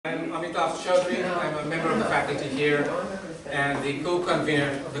Amitav Chaudhry. I'm a member of the faculty here and the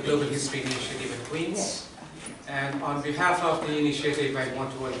co-convener of the Global History Initiative at Queen's. And on behalf of the initiative, I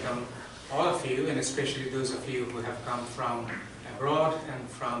want to welcome all of you, and especially those of you who have come from abroad and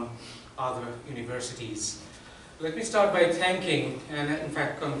from other universities. Let me start by thanking and in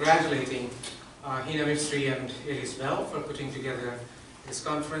fact congratulating Hina Mistry and Elise Bell for putting together this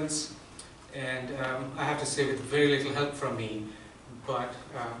conference. And I have to say, with very little help from me, but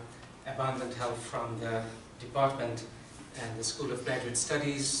abundant help from the department and the School of Graduate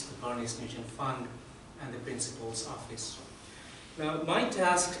Studies, the Bernice Nugent Fund, and the Principal's Office. Now, my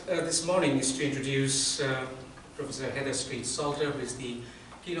task this morning is to introduce Professor Heather Street-Salter, who is the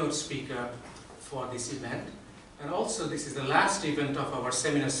keynote speaker for this event. And also, this is the last event of our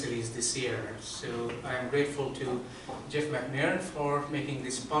seminar series this year. So I am grateful to Jeff McNairn for making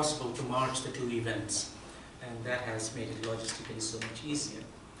this possible to merge the two events. And that has made it logistically so much easier.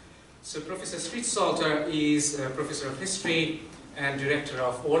 So Professor Street-Salter is a professor of history and director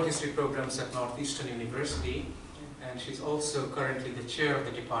of world history programs at Northeastern University. And she's also currently the chair of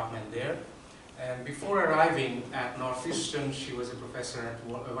the department there. And before arriving at Northeastern, she was a professor at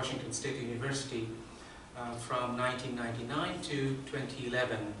Washington State University from 1999 to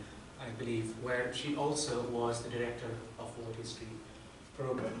 2011, I believe, where she also was the director of world history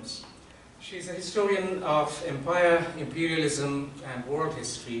programs. She's a historian of empire, imperialism, and world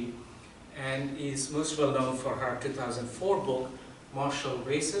history, and is most well known for her 2004 book, Martial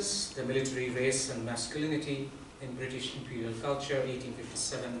Races, The Military Race and Masculinity in British Imperial Culture,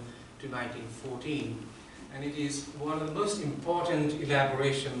 1857 to 1914. And it is one of the most important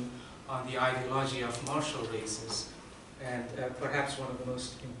elaborations on the ideology of martial races, and perhaps one of the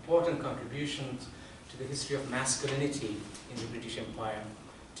most important contributions to the history of masculinity in the British Empire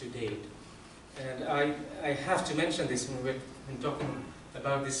to date. And I have to mention this, we've been talking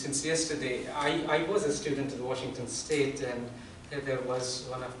about this since yesterday. I was a student at Washington State, and Heather was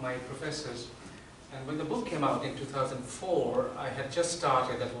one of my professors. And when the book came out in 2004, I had just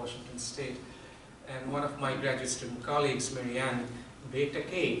started at Washington State, and one of my graduate student colleagues, Marianne, baked a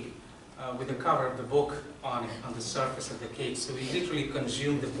cake with the cover of the book on it, on the surface of the cake. So we literally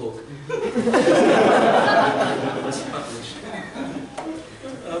consumed the book. It was published.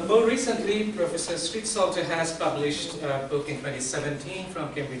 More recently, Professor Street-Salter has published a book in 2017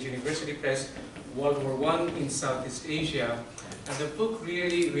 from Cambridge University Press, World War I in Southeast Asia. And the book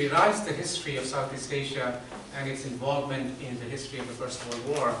really rewrites the history of Southeast Asia and its involvement in the history of the First World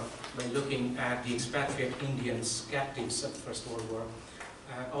War by looking at the expatriate Indians, captives of the First World War,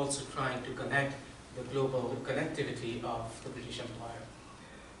 and also trying to connect the global connectivity of the British Empire.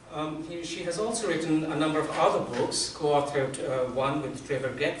 She has also written a number of other books, co-authored one with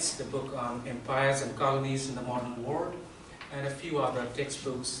Trevor Getz, the book on empires and colonies in the modern world, and a few other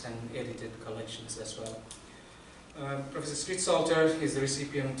textbooks and edited collections as well. Professor Street-Salter is the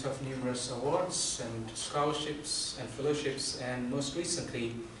recipient of numerous awards and scholarships and fellowships, and most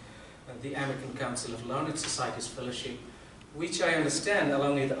recently the American Council of Learned Societies Fellowship, which I understand,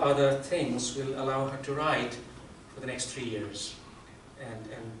 along with other things, will allow her to write for the next 3 years and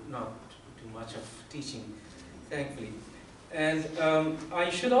not do much of teaching, thankfully. And I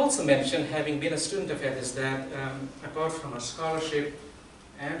should also mention, having been a student of Heather's, that apart from her scholarship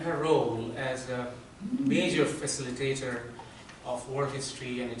and her role as a major facilitator of world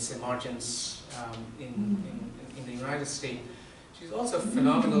history and its emergence in the United States, she's also a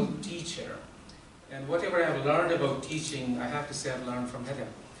phenomenal teacher. And whatever I've learned about teaching, I have to say I've learned from Heather.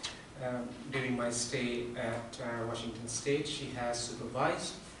 During my stay at Washington State, she has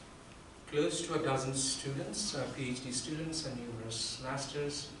supervised close to a dozen students, PhD students and numerous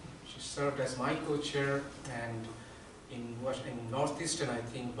masters. She served as my co-chair, and in Northeastern, I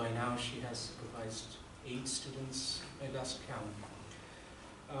think by now she has supervised 8 students by last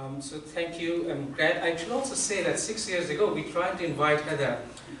count. So thank you. I'm glad. I should also say that 6 years ago we tried to invite Heather,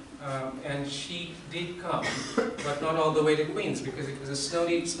 and she did come, but not all the way to Queens because it was a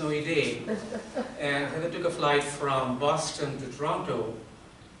snowy day. And Heather took a flight from Boston to Toronto,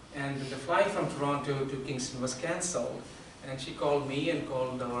 and the flight from Toronto to Kingston was cancelled. And she called me and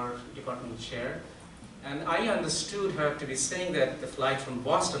called our department chair. And I understood her to be saying that the flight from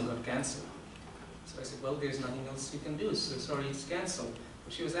Boston got cancelled. So I said, well, there's nothing else you can do, so sorry, it's cancelled.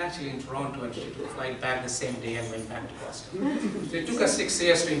 But she was actually in Toronto, and she took a flight back the same day and went back to Boston. So it took us 6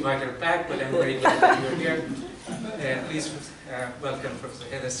 years to invite her back, but I'm very glad that you're here. Please welcome Professor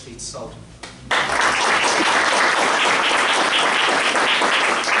Heather Street-Salter.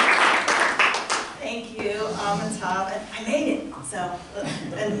 Thank you. Amitabh, and I made it. So,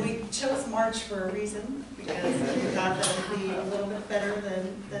 and we chose March for a reason, because we thought that would be a little bit better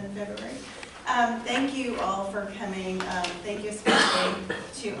than February. Thank you all for coming. Thank you especially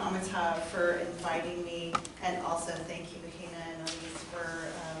to Amitabh for inviting me, and also thank you, Hina and Elise, for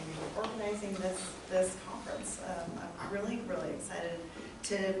organizing this conference. I'm really, really excited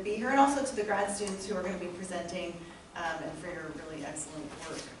to be here, and also to the grad students who are going to be presenting, and for your really excellent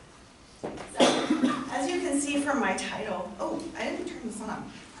work. So, as you can see from my title, oh, I didn't turn this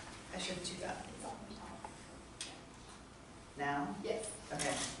on. I should do that. Now? Yes.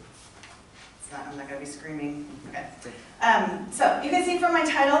 Okay. I'm not going to be screaming. Okay. So you can see from my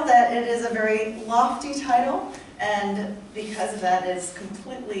title that it is a very lofty title, and because of that, it's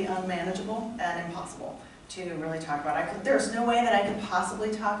completely unmanageable and impossible to really talk about. There's no way that I could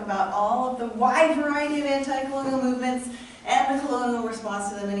possibly talk about all of the wide variety of anti-colonial movements and the colonial response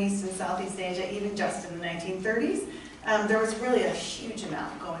to them in East and Southeast Asia, even just in the 1930s. There was really a huge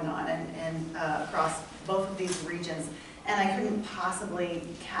amount going on across both of these regions, and I couldn't possibly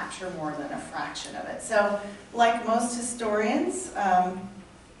capture more than a fraction of it. So, like most historians, I'm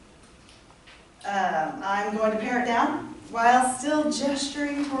going to pare it down while still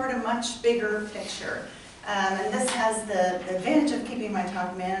gesturing toward a much bigger picture. And this has the advantage of keeping my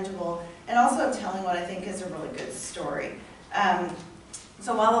talk manageable, and also of telling what I think is a really good story.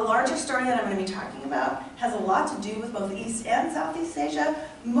 So while the larger story that I'm going to be talking about has a lot to do with both East and Southeast Asia,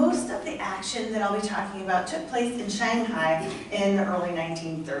 most of the action that I'll be talking about took place in Shanghai in the early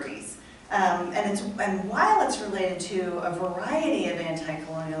 1930s. And while it's related to a variety of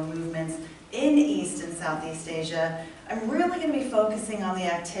anti-colonial movements in East and Southeast Asia, I'm really going to be focusing on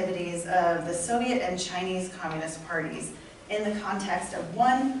the activities of the Soviet and Chinese Communist parties in the context of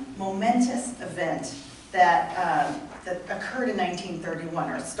one momentous event that occurred in 1931,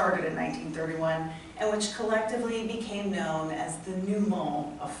 or started in 1931, and which collectively became known as the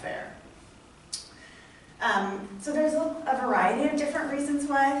Nouveau Affair. So there's a variety of different reasons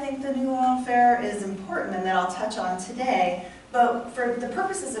why I think the Nouveau Affair is important, and that I'll touch on today. But for the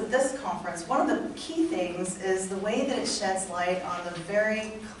purposes of this conference, one of the key things is the way that it sheds light on the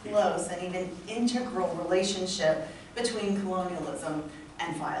very close and even integral relationship between colonialism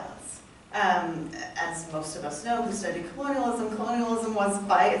and violence. As most of us know who study colonialism, colonialism was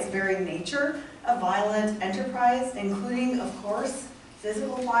by its very nature a violent enterprise, including, of course,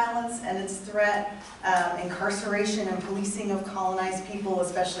 physical violence and its threat, incarceration and policing of colonized people,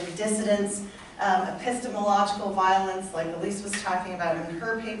 especially dissidents, epistemological violence, like Elise was talking about in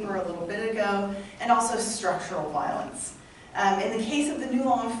her paper a little bit ago, and also structural violence. In the case of the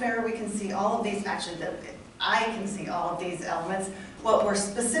Nouveau Affair, we can see all of these, actually, I can see all of these elements. What we're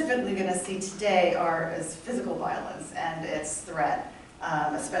specifically going to see today is physical violence and its threat,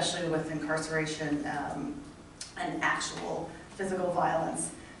 especially with incarceration and actual physical violence,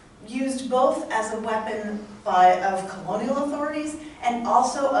 used both as a weapon of colonial authorities and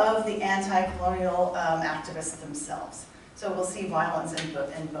also of the anti-colonial activists themselves. So we'll see violence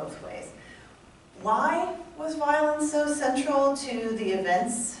in both ways. Why was violence so central to the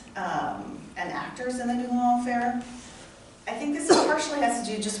events and actors in the Nouveau Affair? I think this partially has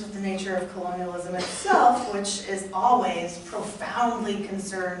to do just with the nature of colonialism itself, which is always profoundly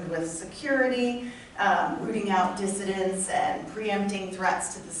concerned with security, rooting out dissidents, and preempting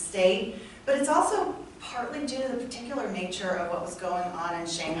threats to the state. But it's also partly due to the particular nature of what was going on in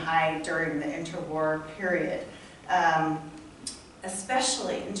Shanghai during the interwar period,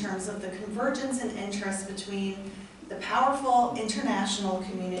 especially in terms of the convergence in interest between the powerful international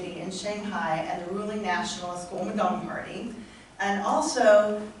community in Shanghai and the ruling nationalist Kuomintang Party, and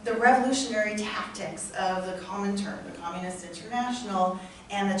also the revolutionary tactics of the Comintern, the Communist International,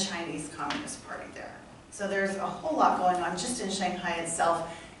 and the Chinese Communist Party there. So there's a whole lot going on just in Shanghai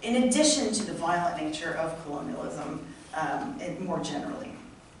itself, in addition to the violent nature of colonialism more generally.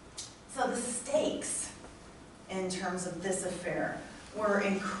 So the stakes in terms of this affair were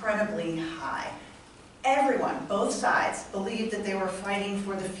incredibly high. Everyone, both sides, believed that they were fighting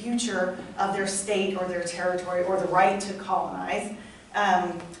for the future of their state or their territory or the right to colonize.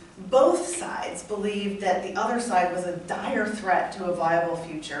 Both sides believed that the other side was a dire threat to a viable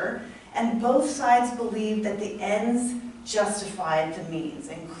future, and both sides believed that the ends justified the means,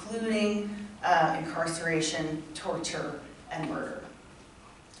 including incarceration, torture, and murder.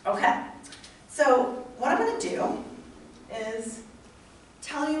 Okay, so what I'm going to do is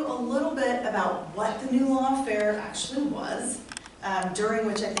tell you a little bit about what the Nouveau Affair actually was, during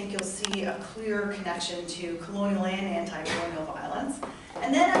which I think you'll see a clear connection to colonial and anti-colonial violence.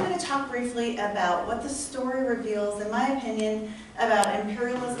 And then I'm going to talk briefly about what the story reveals, in my opinion, about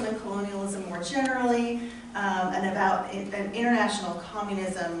imperialism and colonialism more generally, and about international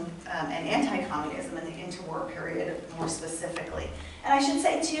communism and anti-communism in the interwar period more specifically. And I should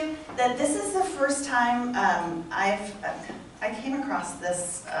say too that this is the first time I came across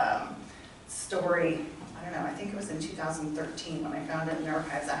this story. I don't know, I think it was in 2013 when I found it in the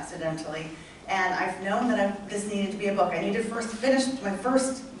archives accidentally. And I've known that this needed to be a book. I needed to first finish my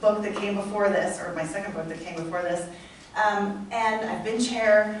first book that came before this, or my second book that came before this. And I've been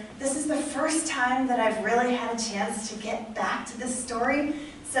chair. This is the first time that I've really had a chance to get back to this story.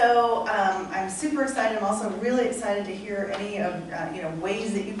 So I'm super excited. I'm also really excited to hear any of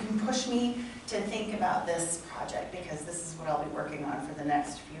ways that you can push me to think about this project, because this is what I'll be working on for the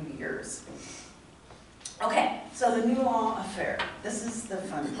next few years. Okay, so the New affair. This is the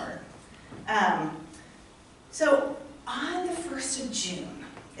fun part. So on the 1st of June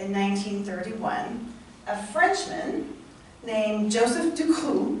in 1931, a Frenchman named Joseph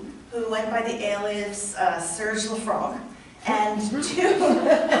Ducroux, who went by the alias Serge Lefranc, and yes,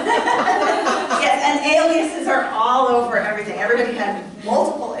 and aliases are all over everything. Everybody had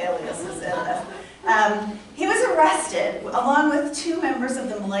multiple aliases in this. He was arrested along with 2 members of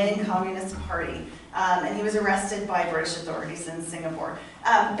the Malayan Communist Party. And he was arrested by British authorities in Singapore.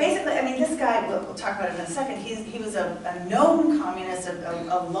 Basically, I mean, this guy, we'll talk about it in a second, he was a known communist,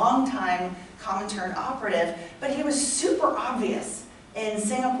 a long-time Comintern operative, but he was super obvious in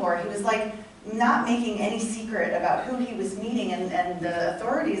Singapore. He was like not making any secret about who he was meeting, and the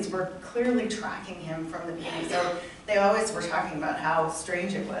authorities were clearly tracking him from the beginning. So they always were talking about how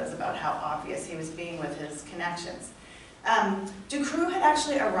strange it was, about how obvious he was being with his connections. Ducroux had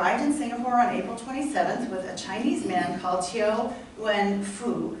actually arrived in Singapore on April 27th with a Chinese man called Teo Wen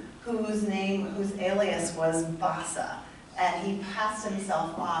Fu, whose alias was Basa, and he passed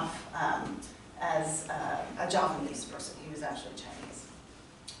himself off as a Javanese person. He was actually Chinese.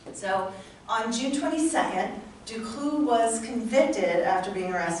 So on June 22nd, Ducroux was convicted after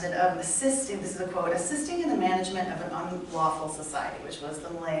being arrested of assisting, this is a quote, assisting in the management of an unlawful society, which was the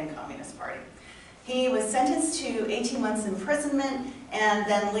Malayan Communist Party. He was sentenced to 18 months imprisonment, and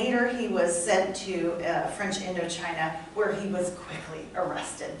then later he was sent to French Indochina, where he was quickly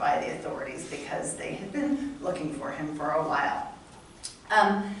arrested by the authorities because they had been looking for him for a while.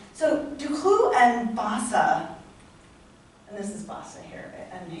 So Ducroux and Basa, and this is Basa here,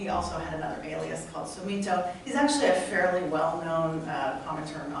 and he also had another alias called Sumito. He's actually a fairly well-known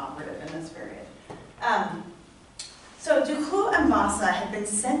Comintern operative in this period. So Ducroux and Basa had been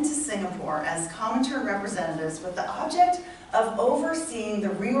sent to Singapore as Comintern representatives with the object of overseeing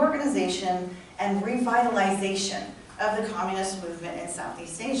the reorganization and revitalization of the communist movement in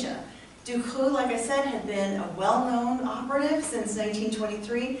Southeast Asia. Ducroux, like I said, had been a well-known operative since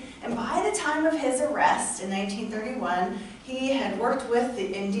 1923, and by the time of his arrest in 1931, he had worked with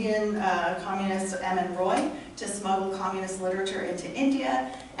the Indian communist M.N. Roy to smuggle communist literature into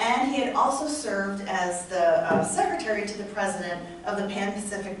India, and he had also served as the secretary to the president of the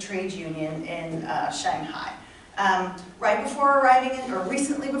Pan-Pacific Trade Union in Shanghai. Right before arriving in, or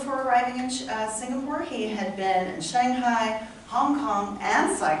recently before arriving in Singapore, he had been in Shanghai, Hong Kong,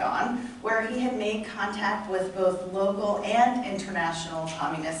 and Saigon, where he had made contact with both local and international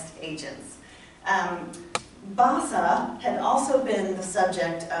communist agents. Basa had also been the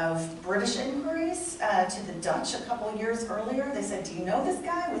subject of British inquiries to the Dutch a couple of years earlier. They said, do you know this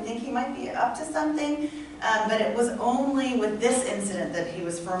guy? We think he might be up to something. But it was only with this incident that he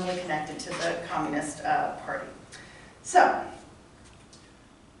was firmly connected to the Communist Party. So,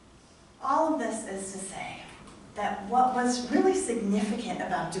 all of this is to say that what was really significant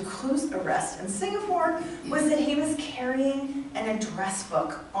about Ducroux's arrest in Singapore was that he was carrying an address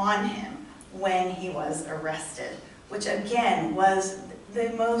book on him when he was arrested, which again was the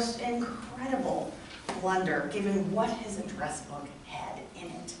most incredible blunder given what his address book had in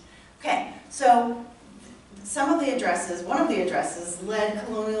it. Okay, so some of the addresses, one of the addresses led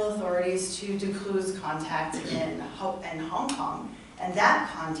colonial authorities to Ducroux's contact in Hong Kong, and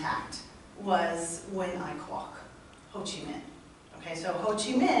that contact was Nguyen Ai Quoc, Ho Chi Minh. Okay, so Ho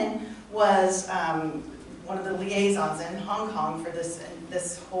Chi Minh was one of the liaisons in Hong Kong for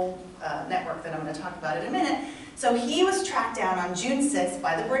this whole network that I'm going to talk about in a minute. So he was tracked down on June 6th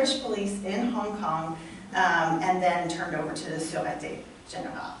by the British police in Hong Kong and then turned over to the Sûreté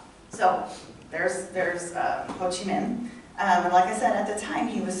Générale. So there's Ho Chi Minh. And like I said, at the time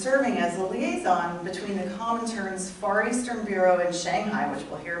he was serving as a liaison between the Comintern's Far Eastern Bureau in Shanghai, which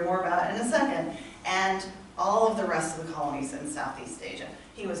we'll hear more about in a second, and all of the rest of the colonies in Southeast Asia.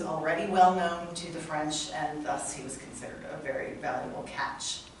 He was already well known to the French, and thus he was considered a very valuable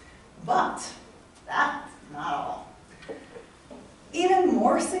catch. But that's not all. Even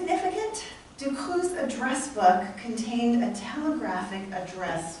more significant, Ducreux's address book contained a telegraphic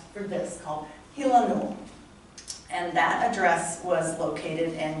address for this called Hilanul. And that address was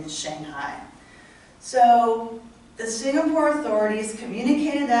located in Shanghai. So the Singapore authorities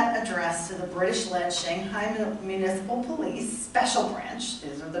communicated that address to the British-led Shanghai Municipal Police Special Branch.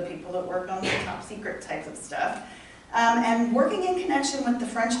 These are the people that work on the top secret types of stuff. And working in connection with the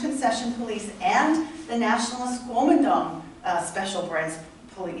French Concession Police and the Nationalist Kuomintang Special Branch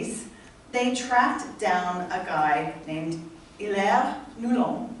Police, they tracked down a guy named Hilaire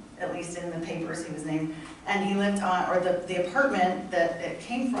Noulon, at least in the papers he was named, and he lived on, or the apartment that it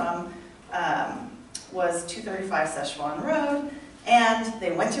came from was 235 Szechuan Road, and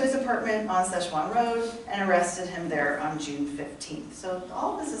they went to his apartment on Szechuan Road and arrested him there on June 15th. So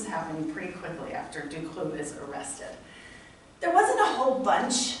all of this is happening pretty quickly after Ducreux is arrested. There wasn't a whole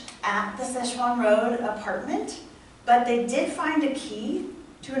bunch at the Szechuan Road apartment, but they did find a key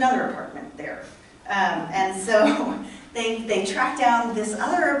to another apartment there. And so they tracked down this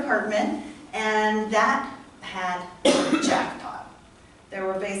other apartment, and that had a jackpot. There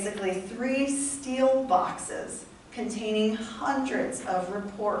were basically 3 steel boxes containing hundreds of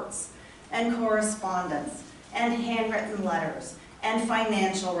reports and correspondence and handwritten letters and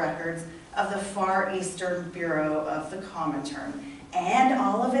financial records of the Far Eastern Bureau of the Comintern and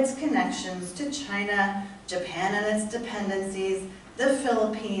all of its connections to China, Japan and its dependencies, the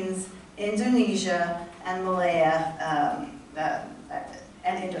Philippines, Indonesia, and Malaya, and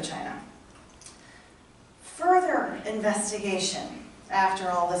Indochina. Further investigation after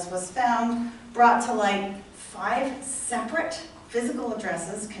all this was found brought to light 5 separate physical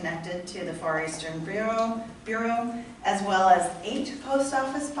addresses connected to the Far Eastern Bureau, as well as 8 post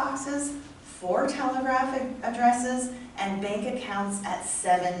office boxes, 4 telegraphic addresses, and bank accounts at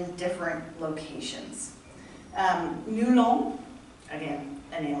 7 different locations. Noulon, again,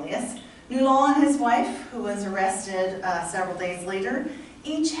 an alias, Noulon and his wife, who was arrested several days later,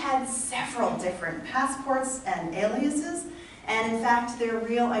 each had several different passports and aliases, and in fact, their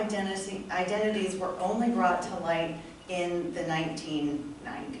real identities were only brought to light in the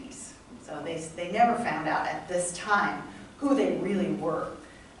 1990s. So they never found out at this time who they really were.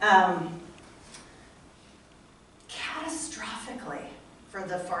 Catastrophically, for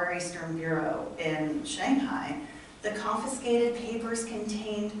the Far Eastern Bureau in Shanghai, the confiscated papers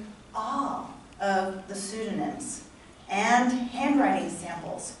contained all of the pseudonyms and handwriting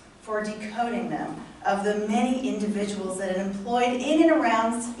samples for decoding them of the many individuals that it employed in and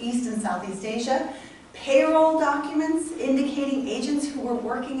around East and Southeast Asia, payroll documents indicating agents who were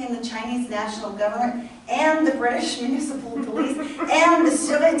working in the Chinese national government and the British municipal police and the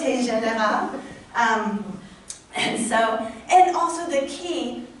Sûreté Générale. And also the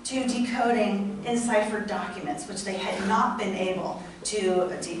key to decoding enciphered documents, which they had not been able to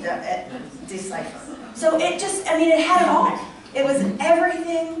decipher. So it had it all. It was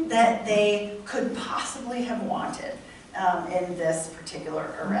everything that they could possibly have wanted in this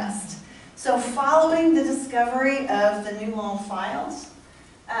particular arrest. So following the discovery of the Noulon files,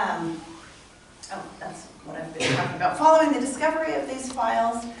 that's what I've been talking about. Following the discovery of these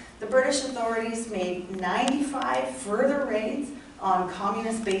files, the British authorities made 95 further raids on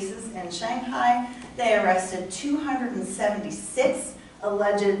communist bases in Shanghai. They arrested 276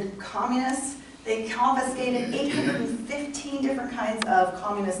 alleged communists. They confiscated 815 different kinds of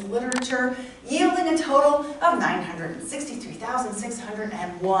communist literature, yielding a total of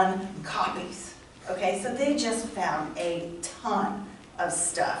 963,601 copies. Okay, so they just found a ton of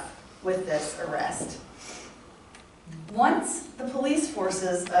stuff with this arrest. Once the police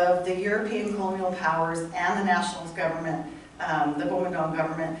forces of the European colonial powers and the nationalist government, the Kuomintang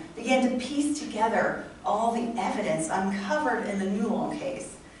government, began to piece together all the evidence uncovered in the Noulon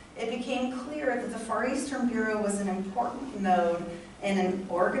case, it became clear that the Far Eastern Bureau was an important node in an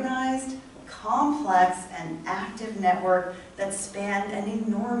organized, complex, and active network that spanned an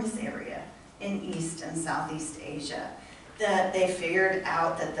enormous area in East and Southeast Asia. They figured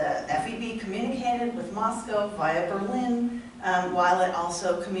out that the FEB communicated with Moscow via Berlin, while it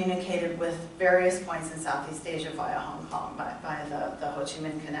also communicated with various points in Southeast Asia via Hong Kong, by the Ho Chi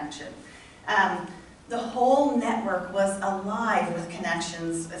Minh connection. The whole network was alive with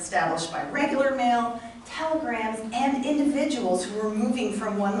connections established by regular mail, telegrams, and individuals who were moving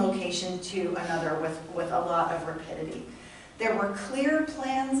from one location to another with a lot of rapidity. There were clear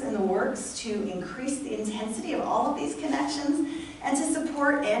plans in the works to increase the intensity of all of these connections and to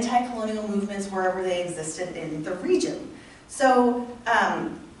support anti-colonial movements wherever they existed in the region. So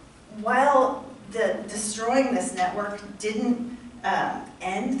while destroying this network didn't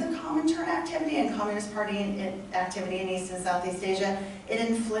end the Comintern activity and Communist Party activity in East and Southeast Asia, it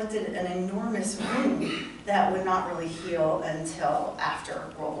inflicted an enormous wound that would not really heal until after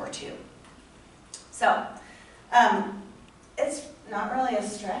World War II. So, it's not really a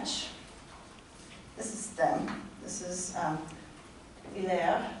stretch. This is them. This is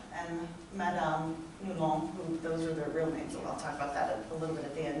Hilaire and Madame Nulon, who those are their real names. I'll talk about that a little bit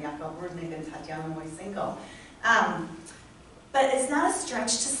at the end. Jakob Rudnig and Tatiana Moisenko. But it's not a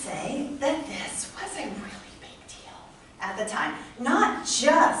stretch to say that this was a really big deal at the time. Not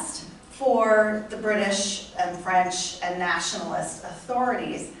just for the British and French and nationalist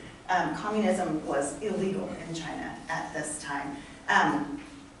authorities. Communism was illegal in China at this time.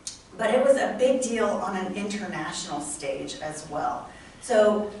 But it was a big deal on an international stage as well.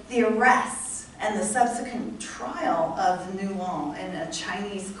 So the arrests and the subsequent trial of Nulon in a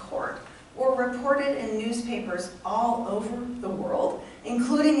Chinese court were reported in newspapers all over the world,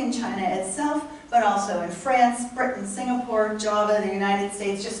 including in China itself, but also in France, Britain, Singapore, Java, the United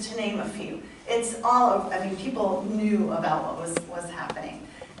States, just to name a few. It's all over, I mean, people knew about what was happening.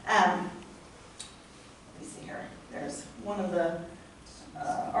 Let me see here. There's one of the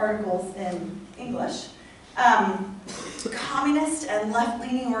articles in English. Communist and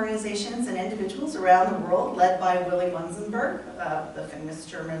left-leaning organizations and individuals around the world, led by Willy Munzenberg, the famous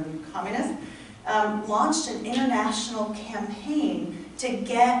German communist, launched an international campaign to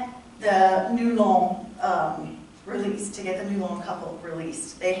get the Nulon released, to get the Nulon couple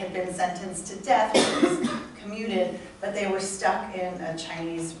released. They had been sentenced to death, it was commuted, but they were stuck in a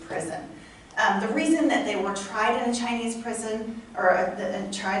Chinese prison. The reason that they were tried in a Chinese prison, or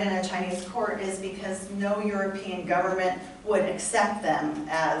tried in a Chinese court, is because no European government would accept them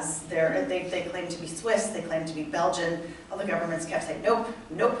as they claimed to be Swiss, they claimed to be Belgian. All the governments kept saying, nope,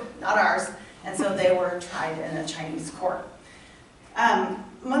 nope, not ours. And so they were tried in a Chinese court.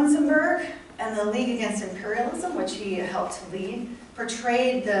 Munzenberg and the League Against Imperialism, which he helped to lead,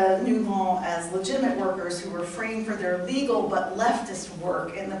 portrayed the Nulon as legitimate workers who were freeing for their legal but leftist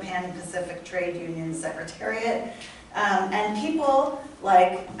work in the Pan-Pacific Trade Union Secretariat. And people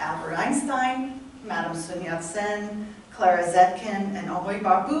like Albert Einstein, Madame Sun Yat-sen, Clara Zetkin, and Henri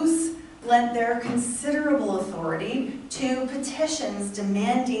Barbusse lent their considerable authority to petitions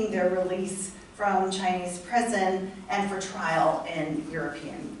demanding their release from Chinese prison and for trial in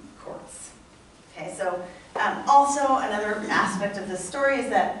European courts. Okay, so also another aspect of this story is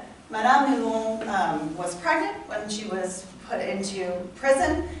that Madame Nulon was pregnant when she was put into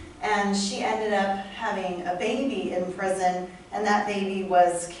prison, and she ended up having a baby in prison, and that baby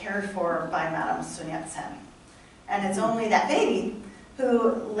was cared for by Madame Sun Yat-sen. And it's only that baby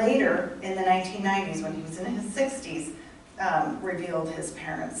who later, in the 1990s, when he was in his 60s, revealed his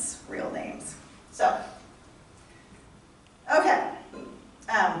parents' real names. So, okay.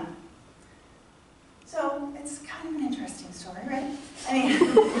 So it's kind of an interesting story, right? I mean,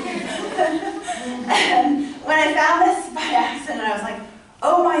 and when I found this by accident, I was like,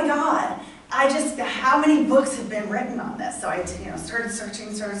 oh my God, how many books have been written on this? So I started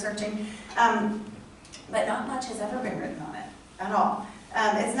searching, but not much has ever been written on it at all.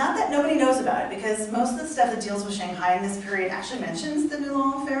 It's not that nobody knows about it, because most of the stuff that deals with Shanghai in this period actually mentions the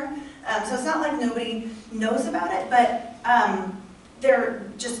Nulon affair. So it's not like nobody knows about it, but they're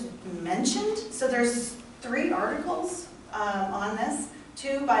just mentioned. So there's 3 articles on this,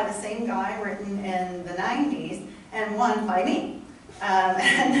 2 by the same guy written in the 90s, and 1 by me.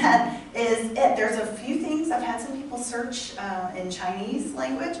 And that is it. There's a few things, I've had some people search in Chinese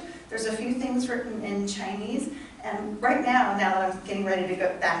language. There's a few things written in Chinese. And right now that I'm getting ready to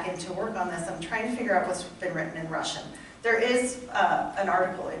go back into work on this, I'm trying to figure out what's been written in Russian. There is an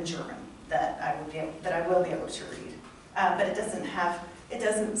article in German that I will be able to read, but it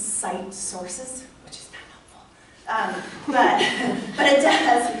doesn't cite sources, which is not helpful. But it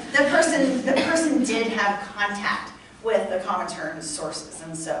does. The person did have contact with the Comintern sources,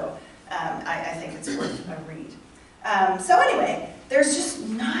 and so I think it's worth a read. So anyway, there's just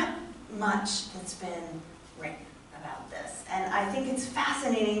not much that's been written about this, and I think it's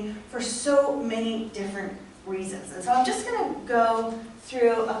fascinating for so many different reasons. And so I'm just going to go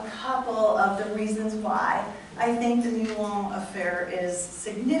through a couple of the reasons why I think the Nulon affair is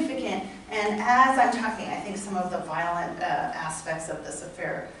significant, and as I'm talking, I think some of the violent aspects of this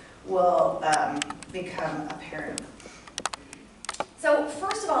affair will become apparent. So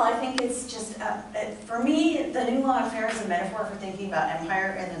first of all, I think it's just, for me, the Nulon affair is a metaphor for thinking about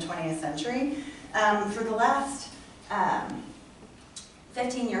empire in the 20th century. For the last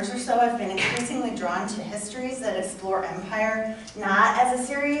 15 years or so, I've been increasingly drawn to histories that explore empire not as a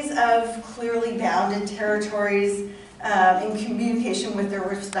series of clearly bounded territories, in communication with their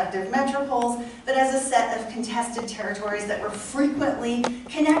respective metropoles, but as a set of contested territories that were frequently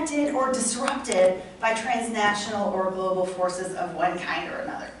connected or disrupted by transnational or global forces of one kind or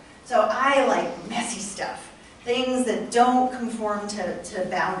another. So I like messy stuff, things that don't conform to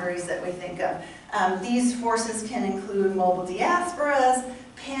boundaries that we think of. These forces can include mobile diasporas,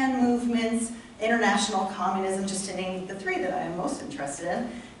 pan movements, international communism, just to name the three that I am most interested in.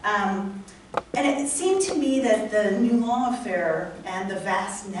 And it seemed to me that the New Law affair and the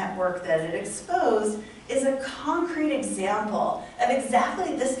vast network that it exposed is a concrete example of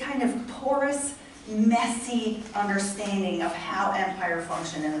exactly this kind of porous, messy understanding of how empire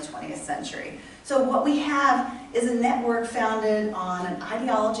functioned in the 20th century. So what we have is a network founded on an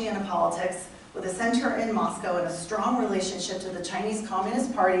ideology and a politics with a center in Moscow and a strong relationship to the Chinese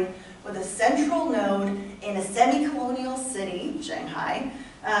Communist Party, with a central node in a semi-colonial city, Shanghai,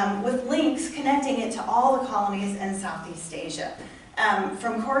 with links connecting it to all the colonies in Southeast Asia.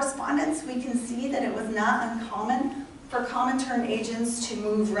 From correspondence, we can see that it was not uncommon for Comintern agents to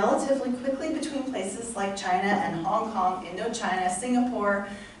move relatively quickly between places like China and Hong Kong, Indochina, Singapore,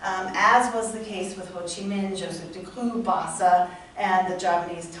 as was the case with Ho Chi Minh, Joseph Duclos, Bassa, and the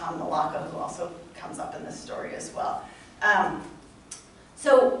Japanese Tom Malacca, who also comes up in this story as well.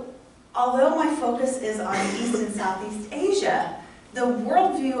 So, although my focus is on East and Southeast Asia, the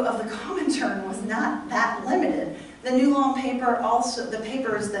worldview of the Comintern was not that limited. The New Law paper also, the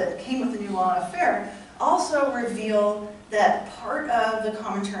papers that came with the New Law affair, also reveal that part of the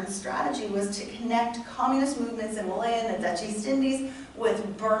Comintern strategy was to connect communist movements in Malaya and the Dutch East Indies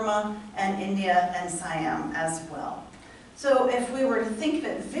with Burma and India and Siam as well. So if we were to think of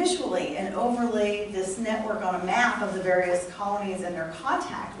it visually and overlay this network on a map of the various colonies and their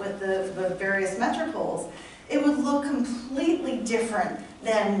contact with the various metropoles, it would look completely different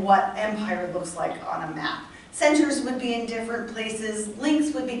than what empire looks like on a map. Centers would be in different places,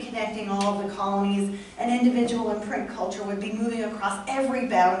 links would be connecting all of the colonies, and individual and print culture would be moving across every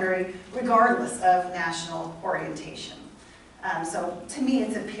boundary regardless of national orientation. So to me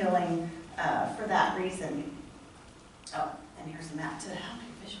it's appealing for that reason. Oh, and here's a map to help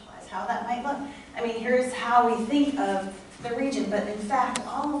you visualize how that might look. I mean, here's how we think of the region, but in fact,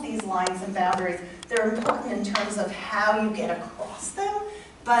 all of these lines and boundaries, they're important in terms of how you get across them,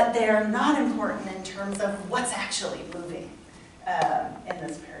 but they're not important in terms of what's actually moving in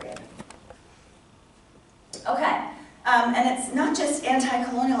this period. Okay, and it's not just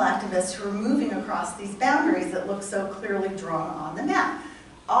anti-colonial activists who are moving across these boundaries that look so clearly drawn on the map.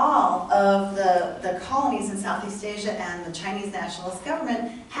 All of the colonies in Southeast Asia and the Chinese nationalist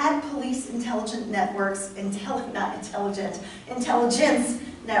government had police intelligence networks, intelligence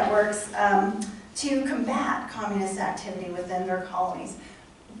networks to combat communist activity within their colonies.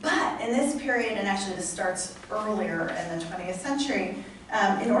 But in this period, and actually this starts earlier in the 20th century,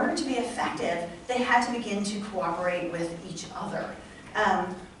 in order to be effective, they had to begin to cooperate with each other.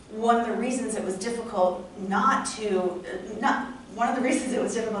 One of the reasons it was difficult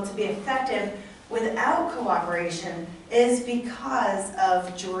to be effective without cooperation is because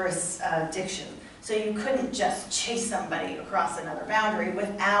of jurisdiction. So you couldn't just chase somebody across another boundary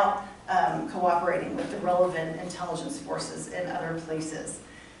without cooperating with the relevant intelligence forces in other places.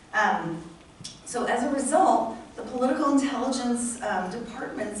 So as a result, the political intelligence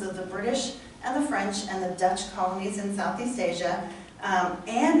departments of the British and the French and the Dutch colonies in Southeast Asia,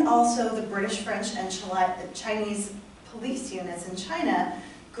 and also the British, French, and Chinese police units in China,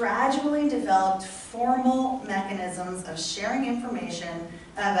 gradually developed formal mechanisms of sharing information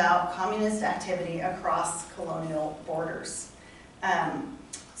about communist activity across colonial borders.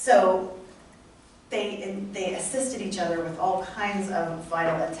 So they assisted each other with all kinds of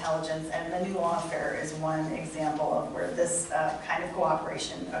vital intelligence, and the New Law affair is one example of where this kind of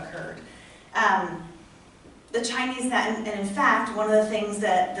cooperation occurred. The Chinese, and in fact, one of the things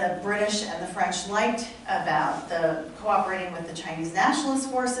that the British and the French liked about the cooperating with the Chinese nationalist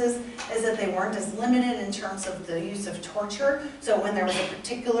forces is that they weren't as limited in terms of the use of torture. So when there was a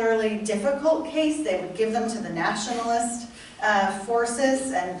particularly difficult case, they would give them to the nationalist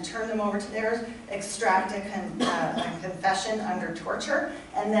forces and turn them over to theirs, extract a confession under torture,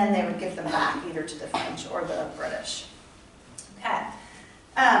 and then they would give them back either to the French or the British. Okay.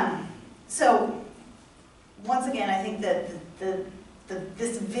 So once again, I think that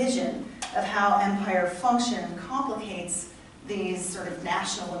this vision of how empire functioned complicates these sort of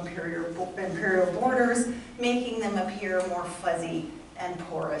national imperial borders, making them appear more fuzzy and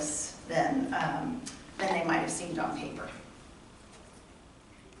porous than they might have seemed on paper.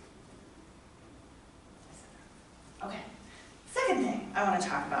 Okay, second thing I I want to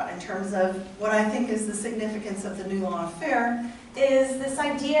talk about in terms of what I think is the significance of the New Law Affair is this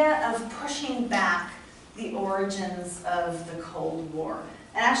idea of pushing back the origins of the Cold War.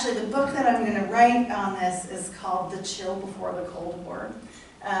 And actually the book that I'm going to write on this is called The Chill Before the Cold War.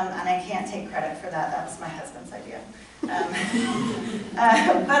 And I can't take credit for that. That was my husband's idea. But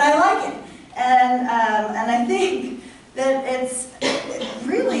I like it. And I think that it's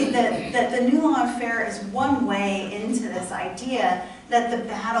really that the New Law Affair is one way into this idea that the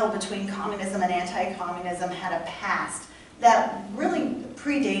battle between communism and anti-communism had a past that really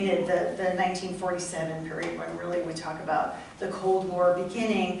predated the 1947 period, when really we talk about the Cold War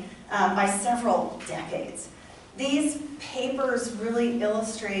beginning, by several decades. These papers really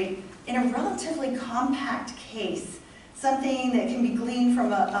illustrate, in a relatively compact case, something that can be gleaned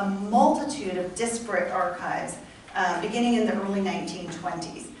from a multitude of disparate archives, beginning in the early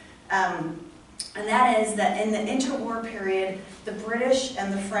 1920s. And that is that in the interwar period, the British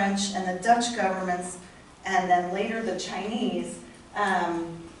and the French and the Dutch governments, and then later the Chinese,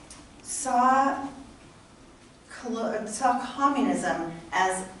 saw communism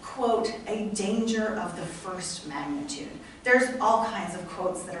as, quote, a danger of the first magnitude. There's all kinds of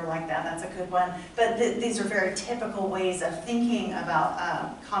quotes that are like that. That's a good one. But these are very typical ways of thinking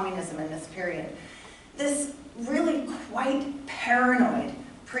about communism in this period. This really quite paranoid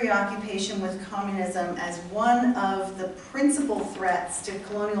preoccupation with communism as one of the principal threats to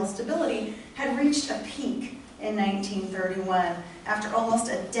colonial stability had reached a peak in 1931 after almost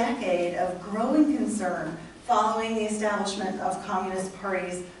a decade of growing concern following the establishment of communist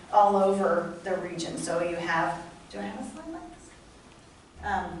parties all over the region. So you have, do I have a slide like this?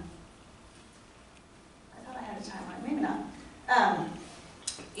 I thought I had a timeline, maybe not.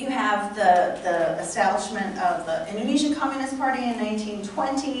 You have the establishment of the Indonesian Communist Party in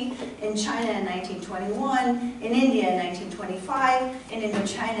 1920, in China in 1921, in India in 1925, in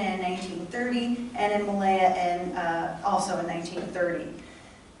Indochina in 1930, and in Malaya also in 1930.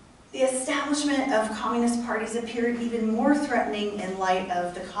 The establishment of communist parties appeared even more threatening in light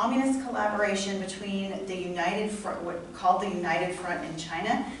of the communist collaboration between the United Front, what called the United Front in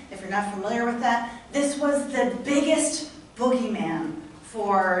China. If you're not familiar with that, this was the biggest boogeyman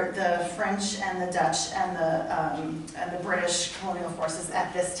for the French and the Dutch and the British colonial forces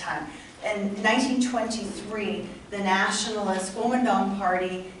at this time. In 1923, the nationalist Kuomintang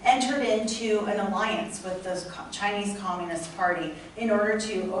Party entered into an alliance with the Chinese Communist Party in order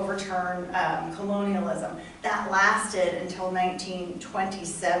to overturn colonialism. That lasted until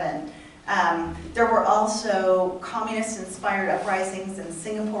 1927. There were also communist-inspired uprisings in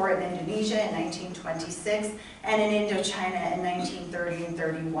Singapore and Indonesia in 1926, and in Indochina in 1930 and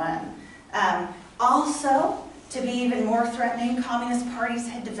 31. Also, to be even more threatening, communist parties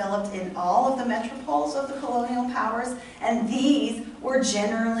had developed in all of the metropoles of the colonial powers, and these were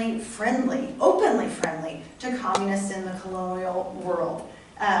generally friendly, openly friendly, to communists in the colonial world.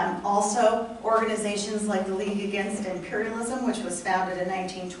 Also, organizations like the League Against Imperialism, which was founded in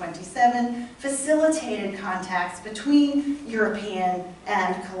 1927, facilitated contacts between European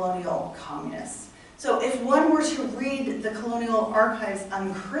and colonial communists. So if one were to read the colonial archives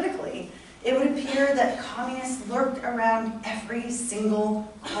uncritically, it would appear that communists lurked around every single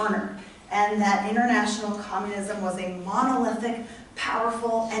corner, and that international communism was a monolithic,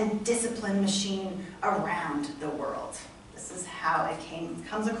 powerful, and disciplined machine around the world. This is how it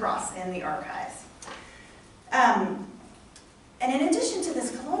comes across in the archives. And in addition to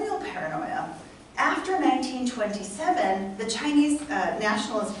this colonial paranoia, after 1927, the Chinese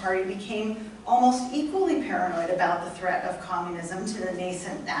Nationalist Party became almost equally paranoid about the threat of communism to the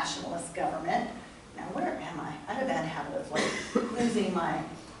nascent nationalist government. Now, where am I? I have a bad habit of like losing my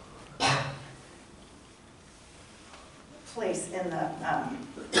place in the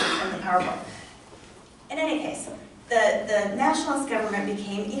PowerPoint. In any case, the nationalist government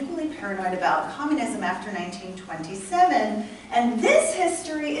became equally paranoid about communism after 1927, and this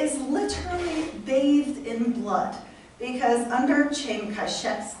history is literally bathed in blood, because under Chiang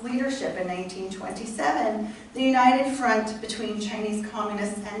Kai-shek's leadership in 1927, the united front between Chinese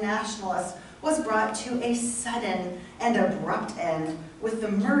communists and nationalists was brought to a sudden and abrupt end with the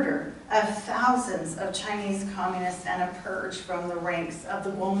murder of thousands of Chinese communists and a purge from the ranks of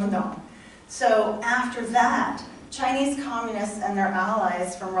the Kuomintang. So after that, Chinese communists and their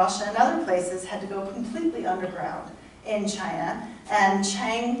allies from Russia and other places had to go completely underground in China, and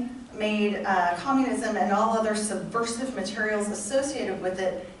Chiang made communism and all other subversive materials associated with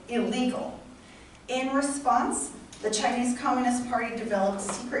it illegal. In response, the Chinese Communist Party developed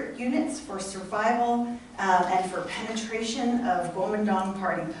secret units for survival and for penetration of Kuomintang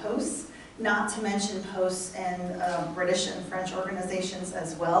Party posts. not to mention posts in British and French organizations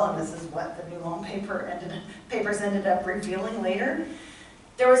as well, and this is what the New Law papers ended up revealing later.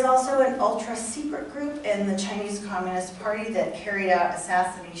 There was also an ultra-secret group in the Chinese Communist Party that carried out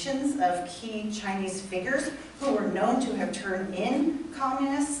assassinations of key Chinese figures who were known to have turned in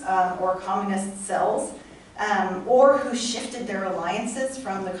communists or communist cells, or who shifted their alliances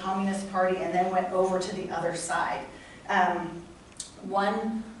from the Communist Party and then went over to the other side.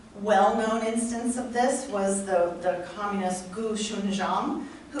 One well-known instance of this was the communist Gu Shunzhang,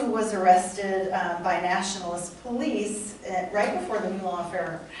 who was arrested by nationalist police right before the New Law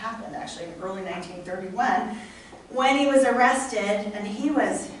affair happened, actually in early 1931. When he was arrested, and he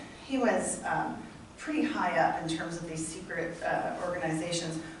was pretty high up in terms of these secret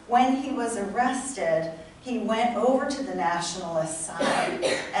organizations. When he was arrested, he went over to the nationalist side,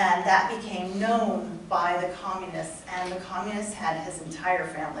 and that became known by the communists, and the communists had his entire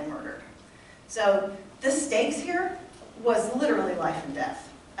family murdered. So the stakes here was literally life and death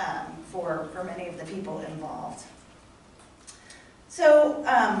for many of the people involved. So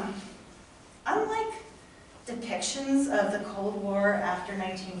unlike depictions of the Cold War after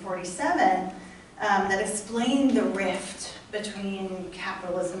 1947 that explain the rift between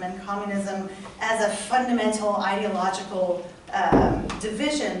capitalism and communism as a fundamental ideological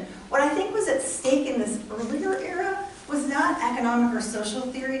division, what I think was at stake in this earlier era was not economic or social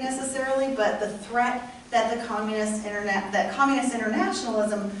theory necessarily, but the threat that communist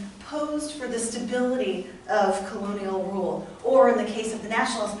internationalism posed for the stability of colonial rule, or in the case of the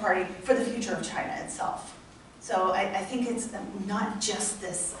Nationalist Party, for the future of China itself. So I think it's not just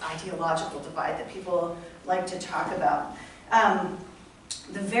this ideological divide that people like to talk about.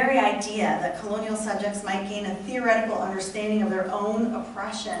 The very idea that colonial subjects might gain a theoretical understanding of their own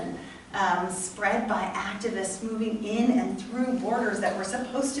oppression spread by activists moving in and through borders that were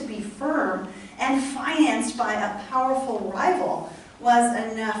supposed to be firm and financed by a powerful rival was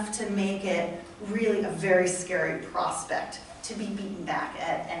enough to make it really a very scary prospect to be beaten back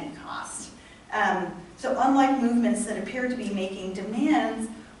at any cost. So unlike movements that appear to be making demands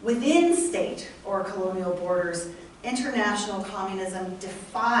within state or colonial borders, international communism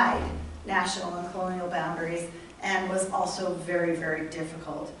defied national and colonial boundaries and was also very, very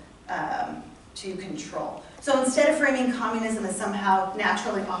difficult to control. So instead of framing communism as somehow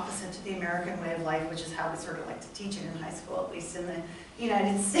naturally opposite to the American way of life, which is how we sort of like to teach it in high school, at least in the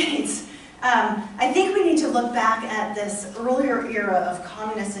United States, I think we need to look back at this earlier era of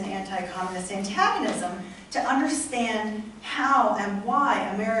communist and anti-communist antagonism to understand how and why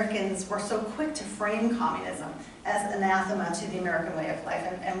Americans were so quick to frame communism as anathema to the American way of life.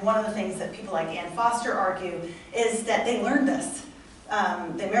 And one of the things that people like Ann Foster argue is that they learned this.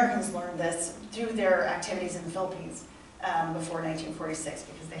 The Americans learned this through their activities in the Philippines before 1946,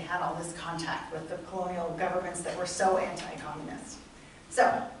 because they had all this contact with the colonial governments that were so anti-communist.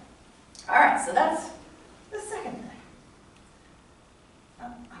 So, all right, so that's the second thing. Oh,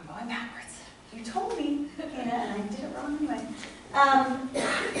 I'm going backwards. You told me, and I did it wrong anyway.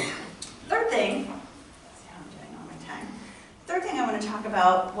 Third thing, let's see how I'm doing on my time. Third thing I want to talk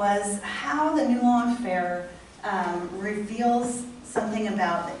about was how the New Law affair reveals something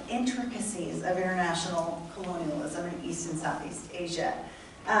about the intricacies of international colonialism in East and Southeast Asia.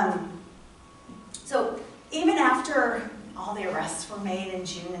 So even after all the arrests were made in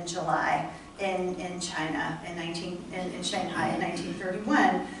June and July in China, in Shanghai in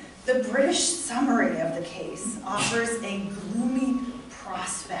 1931, the British summary of the case offers a gloomy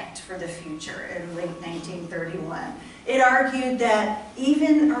prospect for the future in late 1931. It argued that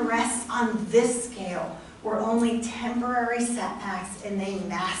even arrests on this scale were only temporary setbacks in the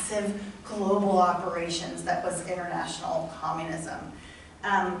massive global operations that was international communism.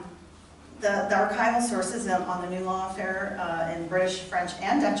 The archival sources on the New Law affair in British, French,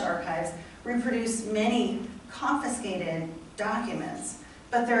 and Dutch archives reproduce many confiscated documents,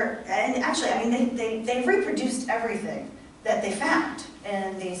 but they've reproduced everything that they found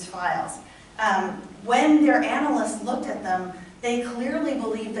in these files. When their analysts looked at them, they clearly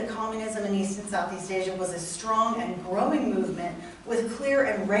believed that communism in East and Southeast Asia was a strong and growing movement with clear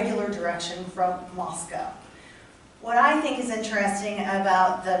and regular direction from Moscow. What I think is interesting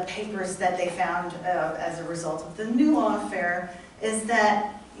about the papers that they found as a result of the New Law affair is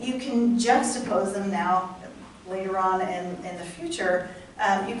that you can juxtapose them now, later on in the future,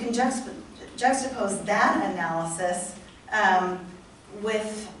 you can juxtapose that analysis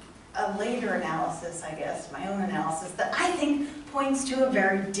with a later analysis, I guess, my own analysis, that I think points to a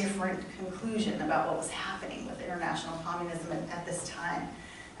very different conclusion about what was happening with international communism at this time.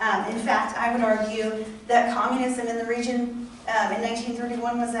 In fact, I would argue that communism in the region in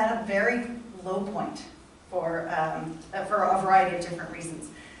 1931 was at a very low point for a variety of different reasons.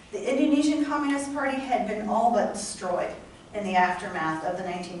 The Indonesian Communist Party had been all but destroyed in the aftermath of the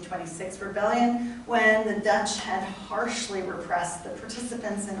 1926 rebellion, when the Dutch had harshly repressed the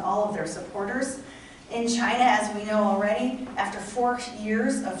participants and all of their supporters. In China, as we know already, after 4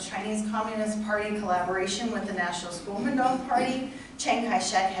 years of Chinese Communist Party collaboration with the Nationalist Kuomintang Party, Chiang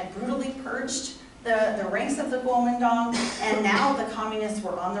Kai-shek had brutally purged the ranks of the Kuomintang, and now the communists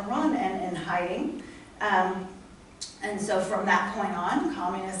were on the run and in hiding. And so from that point on,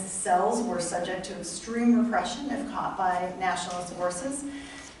 communist cells were subject to extreme repression if caught by nationalist forces.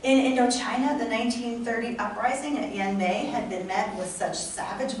 In Indochina, the 1930 uprising at Yanmei had been met with such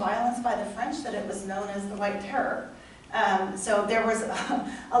savage violence by the French that it was known as the White Terror. So there was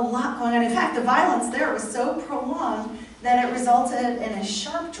a lot going on. In fact, the violence there was so prolonged that it resulted in a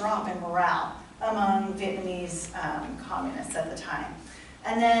sharp drop in morale among Vietnamese communists at the time.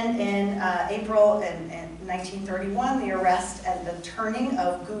 And then in April in 1931, the arrest and the turning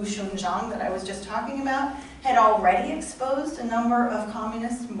of Gu Shunzhang that I was just talking about had already exposed a number of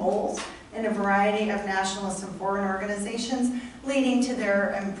communist moles in a variety of nationalist and foreign organizations, leading to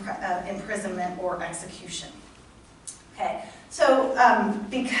their imprisonment or execution. Okay, so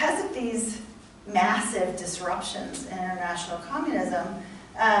because of these massive disruptions in international communism,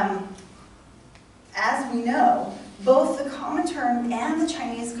 as we know, both the Comintern and the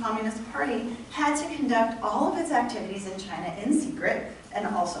Chinese Communist Party had to conduct all of its activities in China in secret, and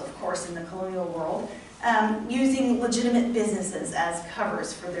also, of course, in the colonial world, using legitimate businesses as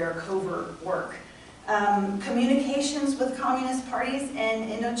covers for their covert work. Communications with communist parties in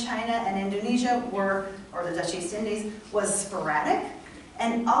Indochina and Indonesia or the Dutch East Indies, was sporadic,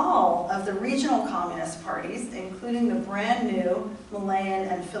 and all of the regional communist parties, including the brand new Malayan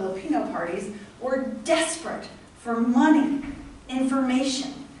and Filipino parties, were desperate for money,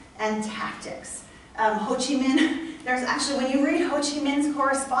 information, and tactics. Ho Chi Minh, there's actually, when you read Ho Chi Minh's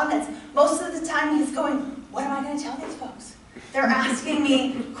correspondence, most of the time he's going, what am I going to tell these folks? They're asking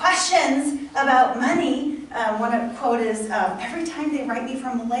me questions about money. One quote is, every time they write me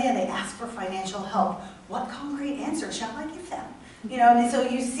from Malaya, they ask for financial help. What concrete answer shall I give them? You know, and so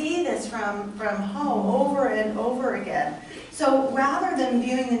you see this from Ho over and over again. So rather than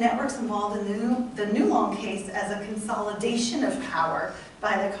viewing the networks involved in the New Long case as a consolidation of power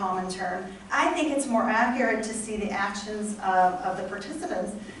by the Comintern, I think it's more accurate to see the actions of the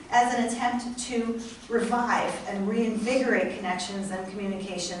participants as an attempt to revive and reinvigorate connections and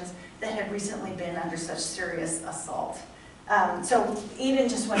communications that had recently been under such serious assault. So even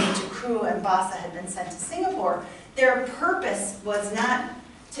just when Ducru and Basa had been sent to Singapore, their purpose was not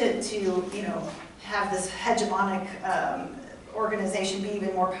to have this hegemonic organization be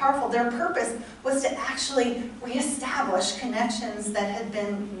even more powerful. Their purpose was to actually reestablish connections that had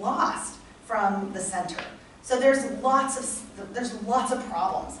been lost from the center. So there's lots of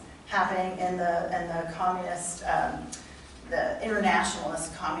problems happening in the communist, the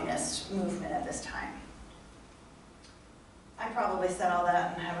internationalist communist movement at this time. I probably said all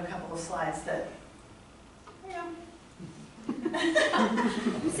that and have a couple of slides that, you know.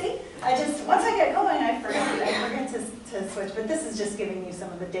 See, once I get going, I forget to switch, but this is just giving you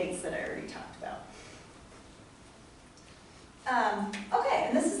some of the dates that I already talked about. Okay,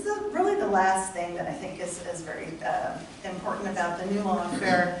 and this is really the last thing that I think is very important about the New Long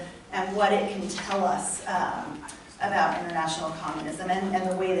Affair and what it can tell us about international communism and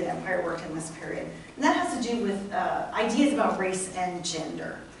the way that empire worked in this period. And that has to do with ideas about race and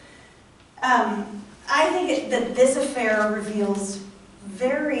gender. I think that this affair reveals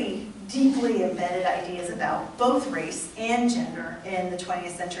very deeply embedded ideas about both race and gender in the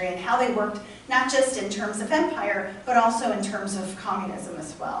 20th century and how they worked not just in terms of empire, but also in terms of communism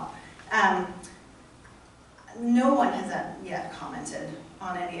as well. No one has yet commented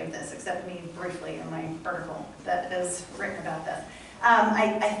on any of this, except me briefly in my article that is written about this.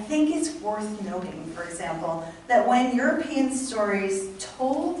 I think it's worth noting, for example, that when European stories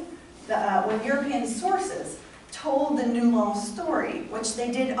told, when European sources told the New Long story, which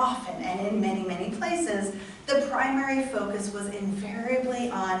they did often and in many, many places, the primary focus was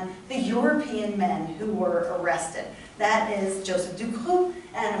invariably on the European men who were arrested. That is Joseph Ducru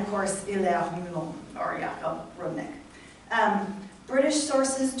and, of course, Hilaire Moulon, or Jacob Rudnick. British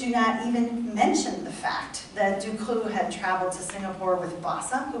sources do not even mention the fact that Ducru had traveled to Singapore with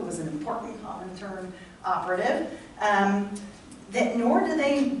Basa, who was an important Comintern operative, nor do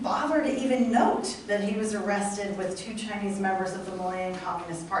they bother to even note that he was arrested with 2 Chinese members of the Malayan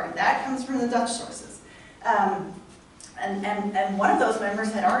Communist Party. That comes from the Dutch sources. And one of those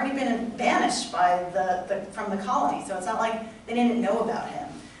members had already been banished by from the colony, so it's not like they didn't know about him.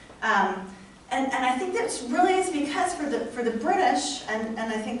 And I think that really is because for the British, and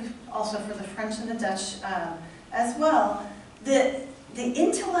I think also for the French and the Dutch as well, the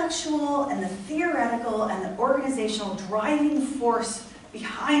intellectual and the theoretical and the organizational driving force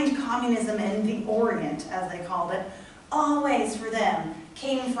behind communism in the Orient, as they called it, always for them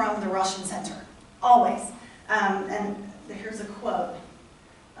came from the Russian center, always. And here's a quote.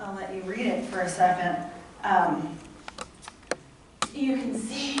 I'll let you read it for a second. You can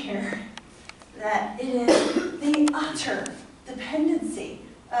see here that it is the utter dependency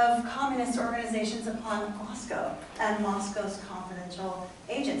of communist organizations upon Moscow and Moscow's confidential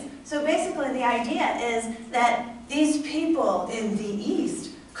agents. So basically the idea is that these people in the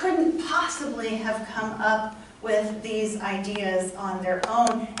East couldn't possibly have come up with these ideas on their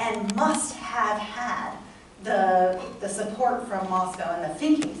own and must have had the support from Moscow and the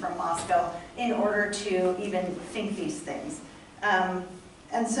thinking from Moscow in order to even think these things.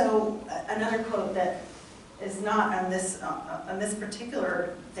 And so another quote that is not on this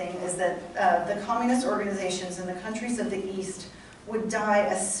particular thing is that the communist organizations in the countries of the East would die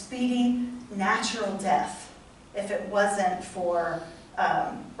a speedy, natural death if it wasn't for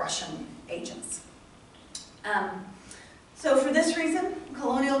Russian agents. So for this reason,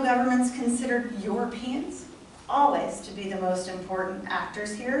 colonial governments considered Europeans always to be the most important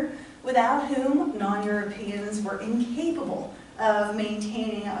actors here, without whom non-Europeans were incapable of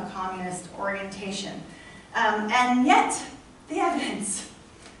maintaining a communist orientation. And yet, the evidence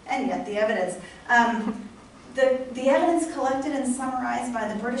collected and summarized by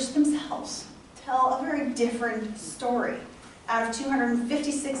the British themselves tell a very different story. Out of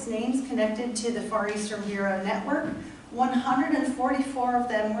 256 names connected to the Far Eastern Bureau network, 144 of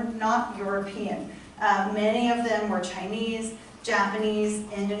them were not European. Many of them were Chinese, Japanese,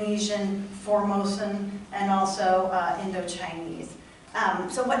 Indonesian, Formosan, and also Indo-Chinese.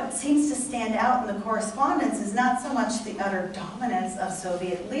 So what seems to stand out in the correspondence is not so much the utter dominance of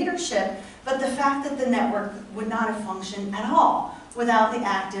Soviet leadership, but the fact that the network would not have functioned at all without the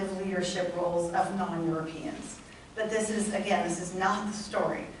active leadership roles of non-Europeans. But this is, again, this is not the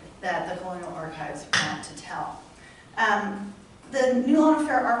story that the Colonial Archives want to tell. The New Law and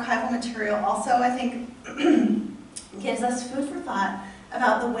Affair archival material also, I think, gives us food for thought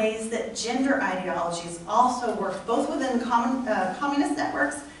about the ways that gender ideologies also work, both within communist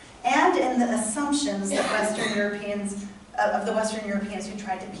networks and in the assumptions that Western Europeans, of the Western Europeans who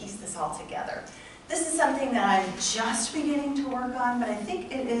tried to piece this all together. This is something that I'm just beginning to work on, but I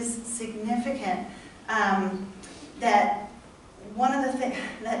think it is significant that one of the things,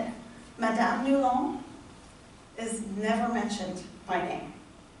 that Madame Nulon is never mentioned by name.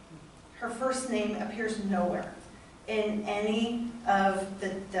 Her first name appears nowhere in any of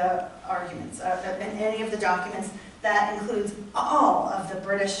the arguments, in any of the documents. That includes all of the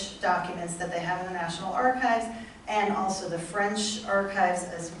British documents that they have in the National Archives, and also the French archives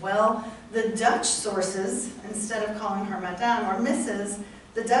as well. The Dutch sources, instead of calling her Madame or Mrs.,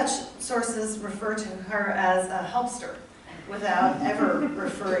 the Dutch sources refer to her as a helpster without ever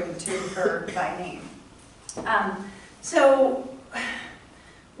referring to her by name. So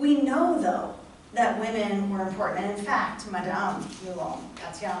we know, though, that women were important. And in fact, Madame Nulon,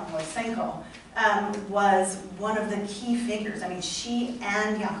 Tatiana Moisenko, was one of the key figures. I mean, she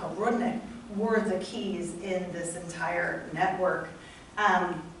and Jakob Rudnick were the keys in this entire network.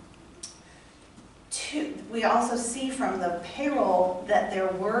 We also see from the payroll that there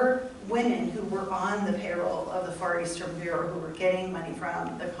were women who were on the payroll of the Far Eastern Bureau who were getting money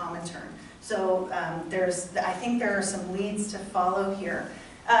from the Comintern. So I think there are some leads to follow here.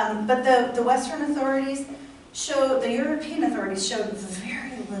 But the Western authorities the European authorities showed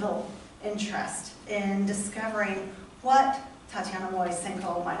very little interest in discovering what Tatiana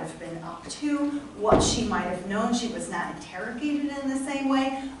Moisenko might have been up to, what she might have known. She was not interrogated in the same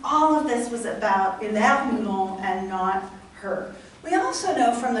way. All of this was about Nulon and not her. We also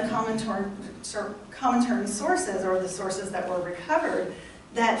know from the Comintern sources, or the sources that were recovered,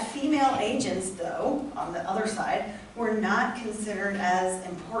 that female agents, though, on the other side, were not considered as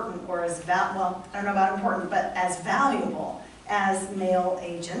important or as, well, I don't know about important, but as valuable as male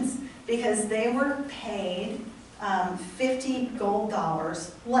agents, because they were paid 50 gold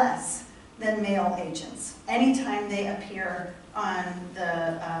dollars less than male agents anytime they appear on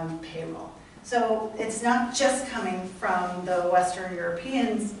the payroll. So it's not just coming from the Western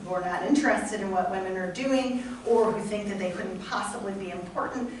Europeans who are not interested in what women are doing or who think that they couldn't possibly be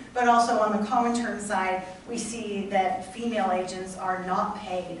important, but also on the Comintern side, we see that female agents are not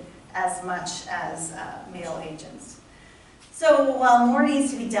paid as much as male agents. So while more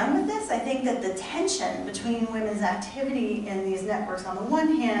needs to be done with this, I think that the tension between women's activity in these networks on the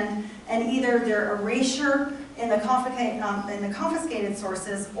one hand, and either their erasure in the confiscated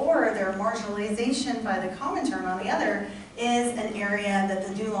sources or their marginalization by the Comintern on the other, is an area that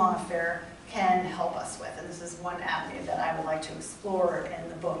the New Law Affair can help us with. And this is one avenue that I would like to explore in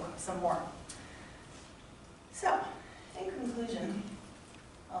the book some more. So, in conclusion,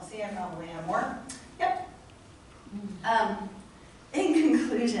 I'll see I probably have more. Yep. In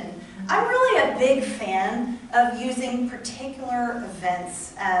conclusion, I'm really a big fan of using particular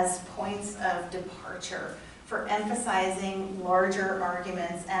events as points of departure for emphasizing larger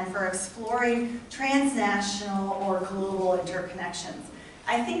arguments and for exploring transnational or global interconnections.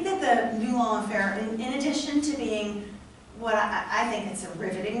 I think that the New Law Affair, in addition to being what I think it's a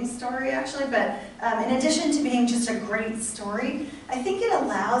riveting story actually, but in addition to being just a great story, I think it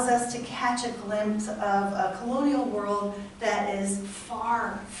allows us to catch a glimpse of a colonial world that is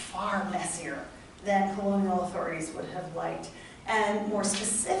far, far messier than colonial authorities would have liked. And more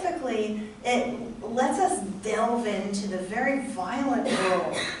specifically, it lets us delve into the very violent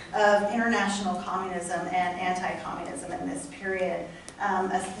world of international communism and anti-communism in this period.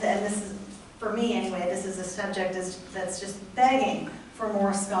 And this is, for me anyway, this is a subject that's just begging for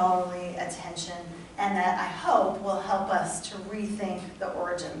more scholarly attention, and that I hope will help us to rethink the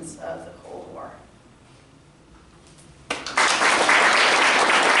origins of the Cold War.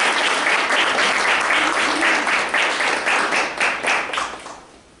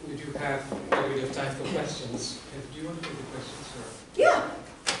 We do have a bit of time for questions. Do you want to take the questions? Or? Yeah.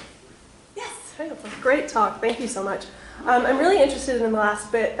 Yes. Hey, great talk. Thank you so much. I'm really interested in the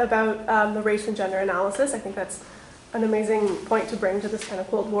last bit about the race and gender analysis. I think that's an amazing point to bring to this kind of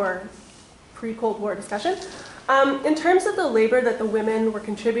Cold War, pre-Cold War discussion. In terms of the labor that the women were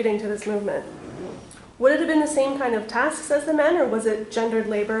contributing to this movement, would it have been the same kind of tasks as the men, or was it gendered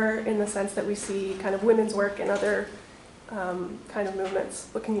labor in the sense that we see kind of women's work in other kind of movements?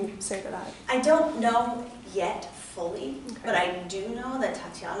 What can you say to that? I don't know yet fully, but I do know that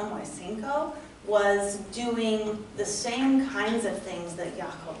Tatiana Moisenko was doing the same kinds of things that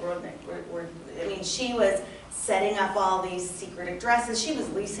Jakob Rodnik were. I mean, she was setting up all these secret addresses. She was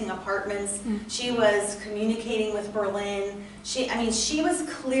leasing apartments. She was communicating with Berlin. I mean, she was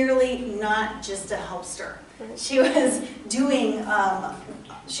clearly not just a helpster. She was doing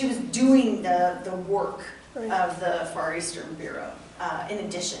the work of the Far Eastern Bureau, in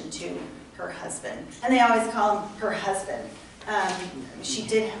addition to her husband. And they always call him her husband. She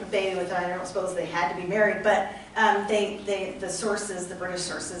did have a baby with him. I don't suppose they had to be married, but the sources, the British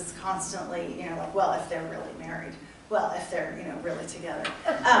sources, constantly, like, well, if they're really married, well, if they're, really together.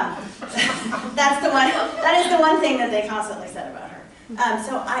 That's the one. That is the one thing that they constantly said about her.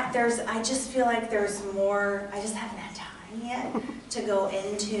 So I just feel like there's more. I just haven't had time yet to go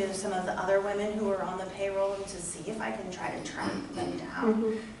into some of the other women who are on the payroll and to see if I can try to track them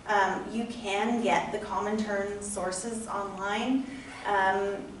down. You can get the Comintern sources online.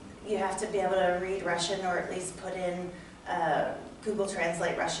 You have to be able to read Russian, or at least put in Google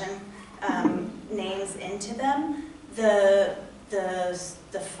Translate Russian names into them. The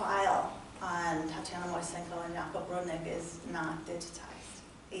file on Tatiana Moisenko and Jakob Rodnik is not digitized,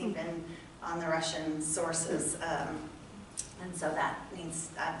 even on the Russian sources. And so that means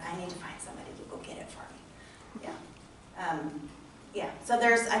I need to find somebody to go get it for me. Yeah. Yeah. So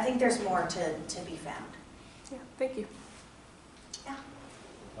I think there's more to be found. Yeah. Thank you. Yeah.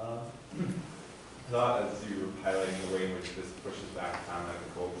 I thought, as you were highlighting the way in which this pushes back time, like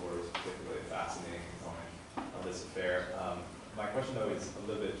the Cold War is particularly fascinating component of this affair. My question, though, is a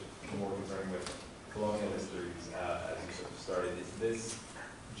little bit more concerning with colonial histories, as you sort of started. Is this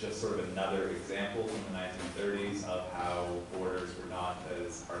just sort of another example from the 1930s of how borders were not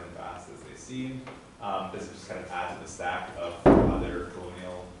as hard and fast as they seemed? Does it just kind of add to the stack of other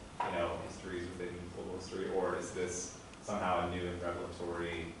colonial, histories within global history, or is this somehow a new and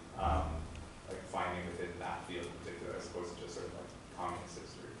revelatory finding within that field in particular, as opposed to just sort of like communist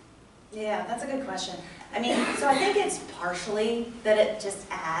history? Yeah, that's a good question. I mean, so I think it's partially that it just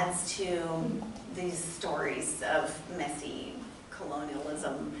adds to these stories of messy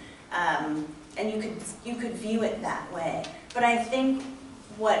colonialism, and you could view it that way. But I think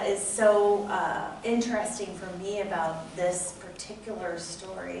what is so interesting for me about this particular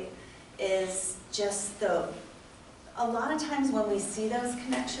story is just a lot of times when we see those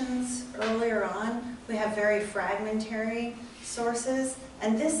connections earlier on, we have very fragmentary sources,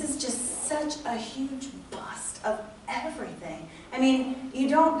 and this is just such a huge bust of everything. I mean, you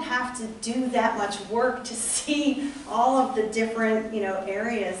don't have to do that much work to see all of the different,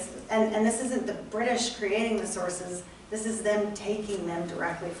 areas, and this isn't the British creating the sources. This is them taking them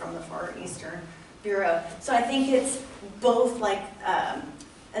directly from the Far Eastern Bureau. So I think it's both like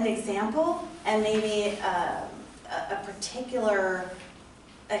an example and maybe a particular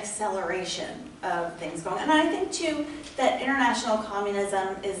acceleration of things going on. And I think too that international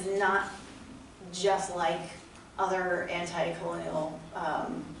communism is not just like other anti-colonial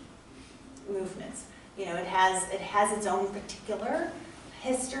movements. You know, it has its own particular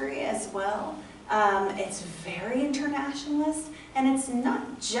history as well. It's very internationalist, and it's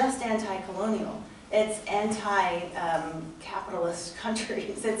not just anti-colonial. It's anti-capitalist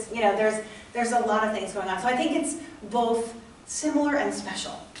countries. It's, you know, there's a lot of things going on. So I think it's both similar and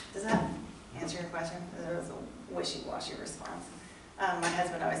special. Does that answer your question? There was a wishy-washy response. My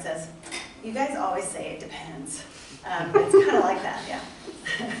husband always says, "You guys always say it depends." It's kind of like that, yeah.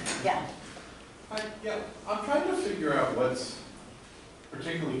 Yeah. I'm trying to figure out what's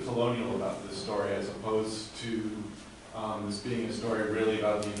particularly colonial about this story as opposed to this being a story really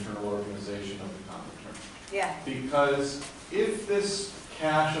about the internal organization of the Comintern. Yeah. Because if this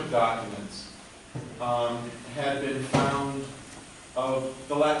cache of documents had been found of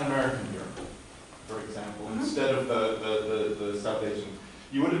the Latin American Bureau, for example, instead of the South Asian,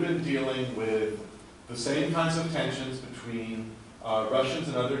 you would have been dealing with the same kinds of tensions between Russians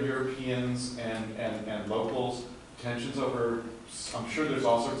and other Europeans and locals, tensions over, I'm sure there's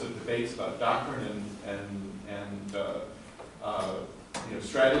all sorts of debates about doctrine and you know,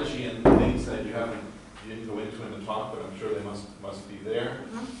 strategy and things that you didn't go into in the talk, but I'm sure they must be there.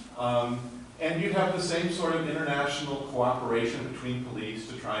 And you'd have the same sort of international cooperation between police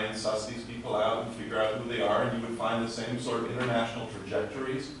to try and suss these people out and figure out who they are, and you would find the same sort of international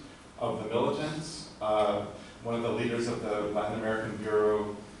trajectories of the militants. One of the leaders of the Latin American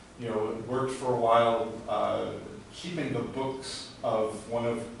Bureau, you know, worked for a while keeping the books of one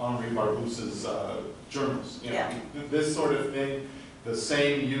of Henri Barbusse's journals. You know, yeah. This sort of thing, the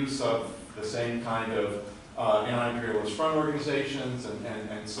same use of the same kind of anti-imperialist front organizations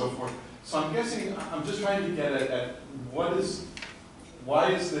and so forth. So I'm guessing, I'm just trying to get at why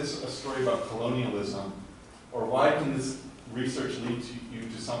is this a story about colonialism, or why can this research lead you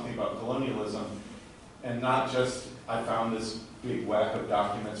to something about colonialism, and not just, I found this big whack of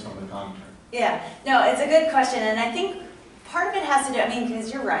documents from the Comintern? Yeah, no, it's a good question, and I think part of it has to do, I mean,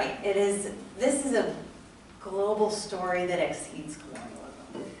 because you're right, this is a global story that exceeds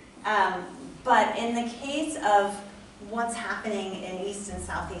colonialism. But in the case of what's happening in East and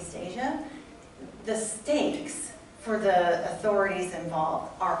Southeast Asia, the stakes for the authorities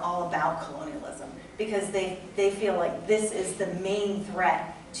involved are all about colonialism, because they feel like this is the main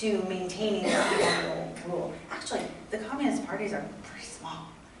threat to maintaining their colonial rule. Actually, the communist parties are pretty small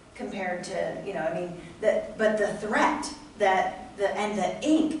compared to, you know, I mean, but the threat that the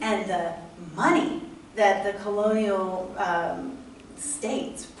ink and the money that the colonial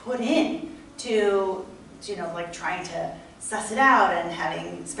states put in to, you know, like trying to suss it out and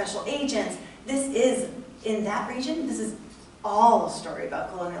having special agents, this is, in that region, this is all a story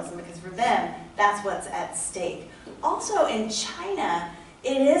about colonialism, because for them, that's what's at stake. Also in China,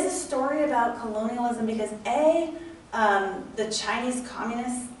 it is a story about colonialism because the Chinese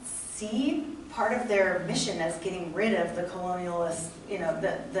communists see part of their mission as getting rid of the colonialist, you know,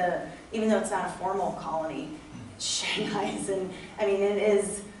 even though it's not a formal colony, Shanghai is, I mean, it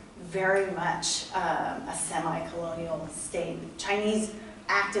is very much a semi-colonial state. Chinese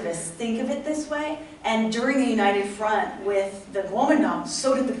activists think of it this way, and during the United Front with the Kuomintang,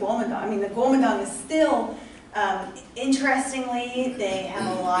 so did the Kuomintang. I mean, the Kuomintang is still, interestingly, they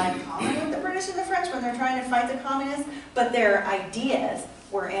have a lot in common with the British and the French when they're trying to fight the communists, but their ideas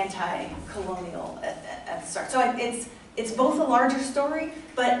were anti-colonial at the start. So it's both a larger story,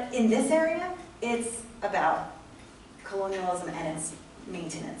 but in this area, it's about colonialism and its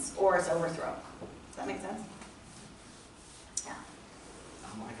maintenance or its overthrow. Does that make sense? Yeah.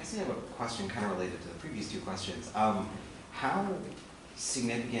 I guess I have a question kind of related to the previous two questions. How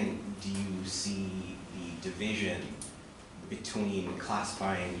significant do you see the division between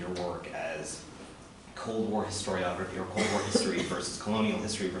classifying your work as Cold War historiography or Cold War history versus colonial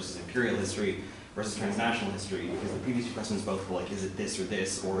history versus imperial history versus transnational history? Because the previous two questions both were like, is it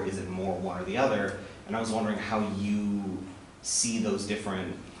this, or is it more one or the other? And I was wondering how you see those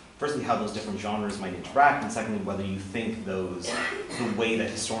different, firstly, how those different genres might interact, and secondly, whether you think the way that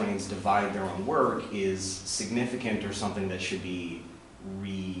historians divide their own work is significant or something that should be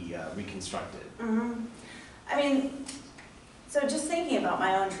reconstructed. Mm-hmm. I mean, so just thinking about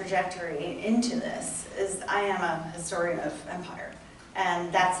my own trajectory into this is I am a historian of empire,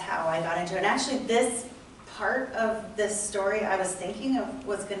 and that's how I got into it. And actually this part of this story I was thinking of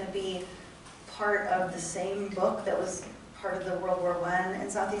was going to be part of the same book that was part of the World War I in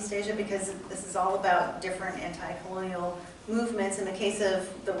Southeast Asia, because this is all about different anti-colonial movements. In the case of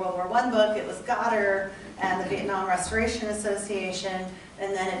the World War I book, it was Goddard and the Vietnam Restoration Association,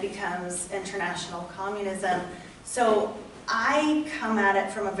 and then it becomes International Communism. So I come at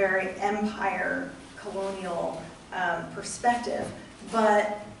it from a very empire colonial perspective,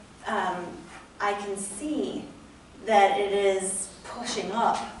 but I can see that it is pushing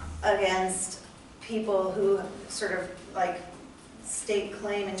up against people who sort of like stake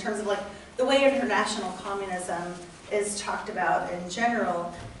claim in terms of like the way international communism is talked about in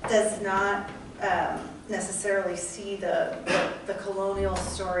general does not necessarily see the colonial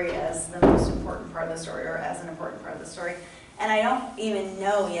story as the most important part of the story or as an important part of the story. And I don't even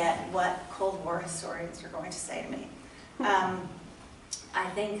know yet what Cold War historians are going to say to me. I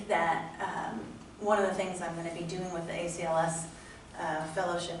think that one of the things I'm going to be doing with the ACLS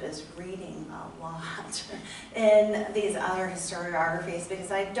fellowship is reading a lot in these other historiographies,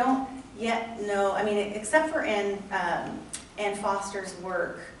 because I don't yet know, I mean, except for Ann Foster's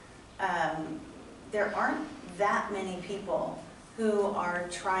work, there aren't that many people who are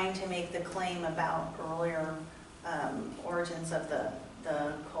trying to make the claim about earlier origins of the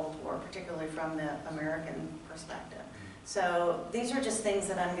Cold War, particularly from the American perspective. So these are just things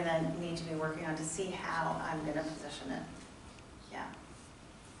that I'm going to need to be working on to see how I'm going to position it. Yeah.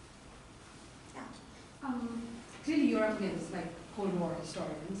 Yeah. Clearly Europeans like Cold War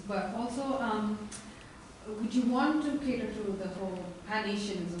historians, but also would you want to cater to the whole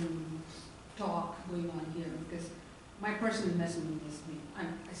Pan-Asianism talk going on here? Because my personal investment in this,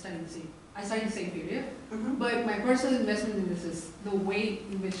 I studied the same period, but my personal investment in this is the way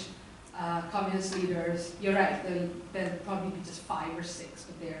in which communist leaders, you're right, there'll probably be just 5 or 6,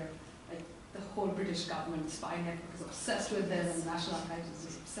 but they're like the whole British government spy network is obsessed with them, and the National Archives is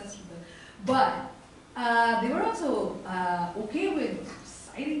just obsessed with them. But they were also okay with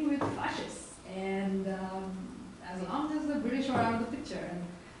siding with fascists, and as long as the British are out of the picture. And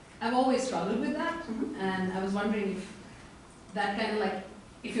I've always struggled with that, and I was wondering if that kind of like,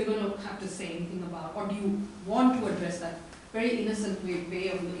 if you're going to have to say anything about, or do you want to address that very innocent way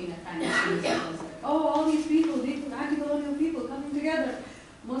of looking at Pan-Asianism as like, oh, all these people, anti-colonial people coming together,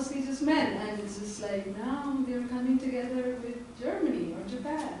 mostly just men, and it's just like, now they're coming together with Germany or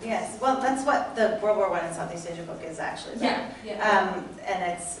Japan. Yes, well, that's what the World War I and Southeast Asia book is actually about. Yeah.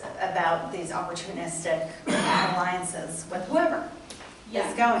 And it's about these opportunistic alliances with whoever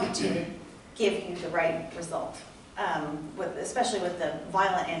is going to give you the right result, especially with the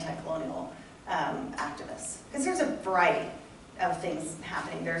violent anti-colonial activists. Because there's a variety of things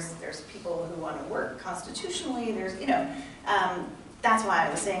happening. There's people who want to work constitutionally. There's, that's why I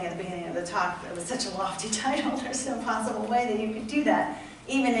was saying at the beginning of the talk, it was such a lofty title. There's no possible way that you could do that,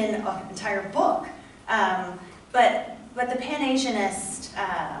 even in an entire book. But the Pan-Asianist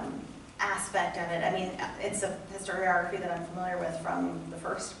aspect of it, I mean, it's a historiography that I'm familiar with from the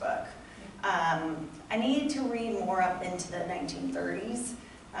first book. I need to read more up into the 1930s.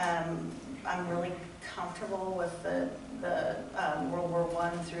 I'm really comfortable with the World War I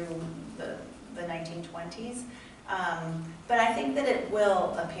through the 1920s. But I think that it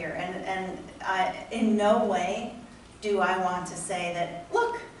will appear, and in no way do I want to say that,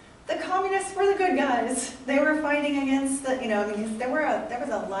 look, the communists were the good guys. They were fighting against the, because there was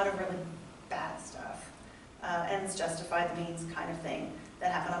a lot of really bad stuff. Ends justify the means kind of thing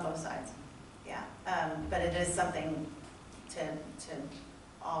that happened on both sides. Yeah, but it is something to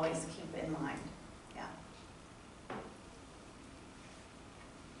always keep in mind. Yeah.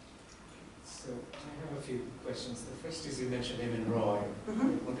 So I have a few questions. The first is, you mentioned Eamon Roy. I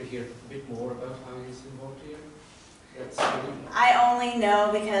want to hear a bit more about how he's involved here. I only know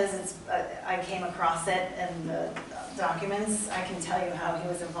because I came across it in the documents. I can tell you how he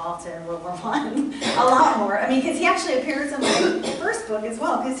was involved in World War I a lot more. I mean, because he actually appears in my first book as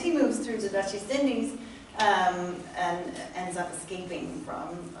well, because he moves through the Dutch East Indies and ends up escaping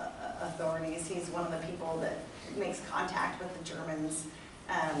from authorities. He's one of the people that makes contact with the Germans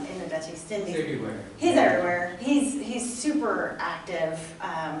in the Dutch East Indies. He's everywhere. He's everywhere. He's super active.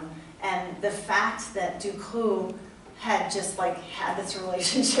 And the fact that Ducreux had just had this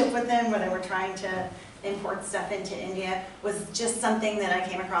relationship with him where they were trying to import stuff into India was just something that I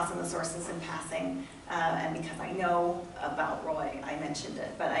came across in the sources in passing. And because I know about Roy, I mentioned it,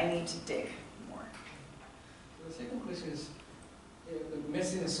 but I need to dig more. The second question is the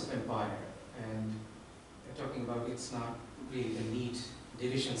messiness of empire, and you're talking about it's not really the neat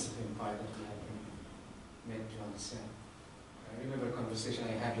divisions of empire that we have been meant to understand. I remember a conversation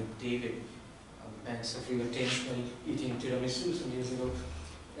I had with David on the banks of River Thames when eating tiramisu some years ago,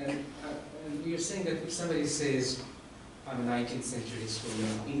 and And you're saying that if somebody says, I'm a 19th century historian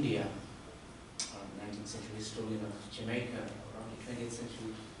of India, or a 19th century historian of Jamaica, or early 20th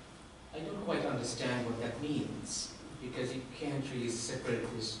century, I don't quite understand what that means, because you can't really separate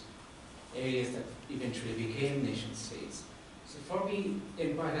those areas that eventually became nation states. So for me,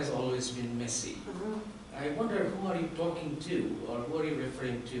 empire has always been messy. I wonder, who are you talking to, or who are you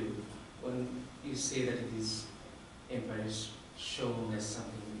referring to when you say that it is empires shown as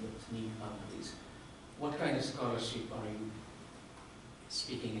something with neat boundaries? What kind of scholarship are you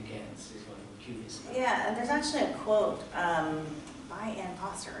speaking against, is what I'm curious about. Yeah, and there's actually a quote by Anne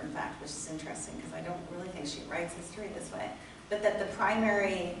Foster, in fact, which is interesting because I don't really think she writes history this way, but that the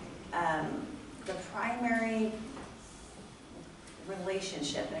primary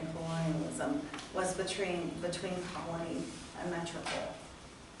relationship in colonialism was between colony and metropole.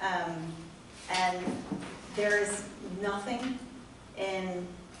 And there is nothing in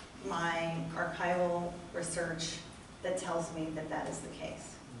my archival research that tells me that that is the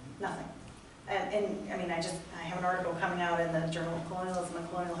case. Nothing. And I mean, I have an article coming out in the Journal of Colonialism and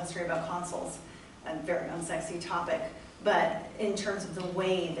Colonial History about consuls, a very unsexy topic, but in terms of the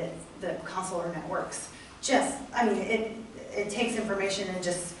way that the consular networks I mean, it takes information and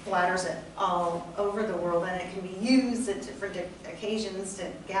just splatters it all over the world, and it can be used at different occasions to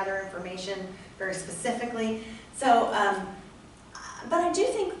gather information very specifically. So, but I do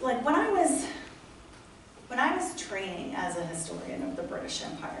think, like, when I was training as a historian of the British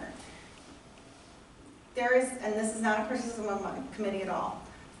Empire, there is, and this is not a criticism of my committee at all,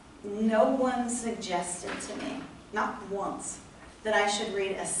 no one suggested to me, not once, that I should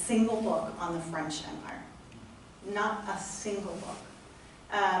read a single book on the French Empire. Not a single book.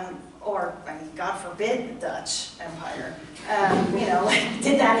 Or, I mean, God forbid, the Dutch Empire. You know, like,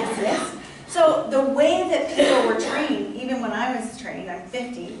 did that exist? So the way that people were trained, even when I was trained, I'm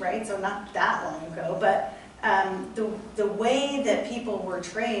 50, right? So not that long ago, but the way that people were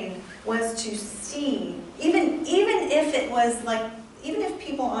trained was to see, even if it was like, even if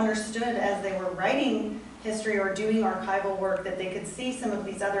people understood as they were writing history or doing archival work that they could see some of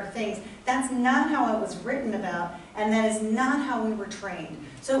these other things, that's not how it was written about, and that is not how we were trained.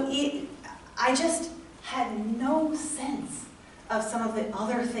 So I just had no sense of some of the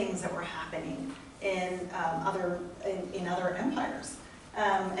other things that were happening in other empires.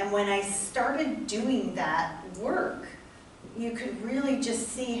 And when I started doing that work, you could really just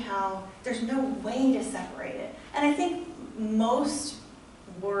see how there's no way to separate it. And I think most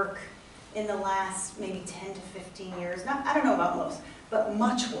work in the last maybe 10 to 15 years, I don't know about most, but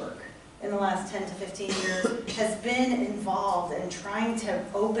much work in the last 10 to 15 years has been involved in trying to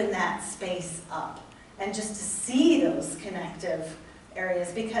open that space up and just to see those connective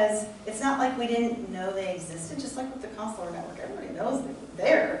areas, because it's not like we didn't know they existed, just like with the consular network, everybody knows they were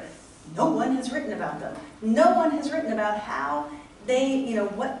there. No one has written about them. No one has written about how they, you know,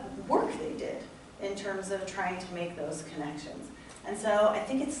 what work they did in terms of trying to make those connections. And so I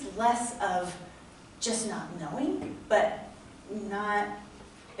think it's less of just not knowing, but not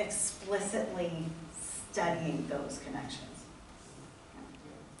explicitly studying those connections.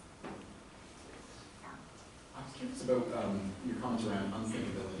 I was curious about your comments around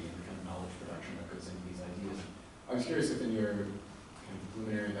unthinkability and the kind of knowledge production that goes into these ideas. I was curious if in your kind of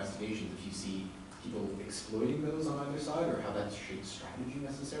preliminary investigations, if you see people exploiting those on either side, or how that shapes strategy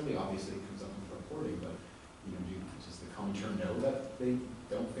necessarily. Obviously it comes up in reporting, but you know, does the Comintern know that they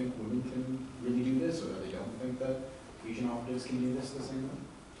don't think women can really do this, or that they don't think that Asian operatives can do this the same way?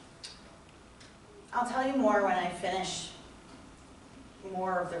 I'll tell you more when I finish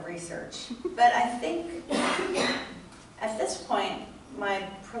more of the research. But I think at this point, my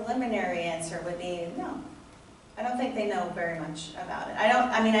preliminary answer would be no. I don't think they know very much about it.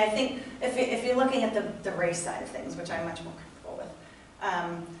 I mean, I think if you're looking at the race side of things, which I'm much more comfortable with,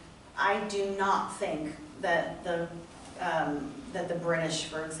 I do not think that the British,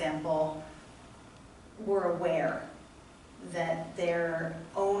 for example, were aware that their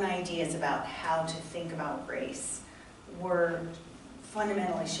own ideas about how to think about race were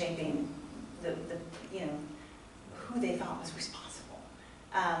fundamentally shaping the you know, who they thought was responsible.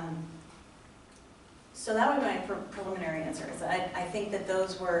 So that would be my preliminary answer. Is that I think that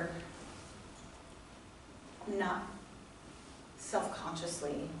those were not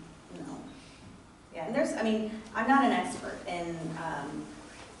self-consciously known. Yeah, and there's, I mean, I'm not an expert in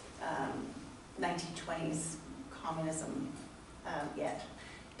 1920s communism yet,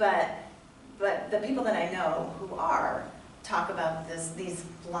 but the people that I know who are talk about these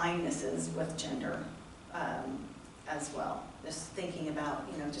blindnesses with gender as well. Just thinking about,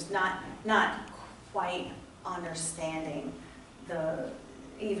 you know, just not quite understanding the,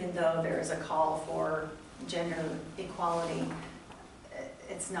 even though there is a call for gender equality,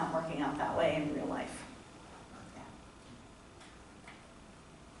 it's not working out that way in real life. Yeah.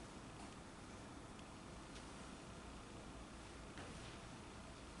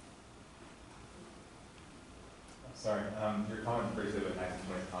 Sorry, your comment briefly about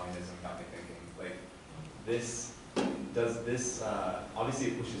 1920s communism got me thinking, like, does this, obviously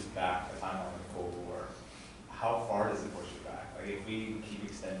it pushes back the timeline of the Cold War. How far does it push it back? Like, if we keep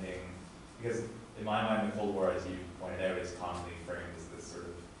extending, because in my mind, the Cold War, as you pointed out, is commonly framed as this sort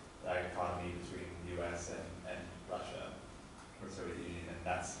of dichotomy between the US and Russia, or the Soviet Union, and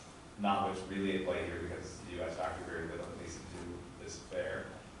that's not what's really at play here, because the US factored very little, at least, into this affair.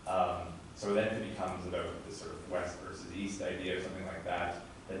 So then if it becomes about this sort of West versus East idea or something like that,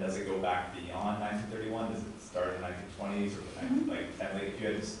 then does it go back beyond 1931? Does it start in the 1920s? Or like if you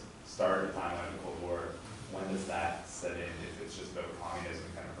had to start a timeline of the Cold War, when does that set in if it's just about communism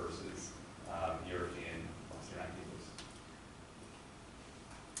kind of versus European Western ideals?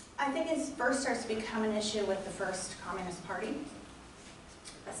 I think it first starts to become an issue with the first Communist Party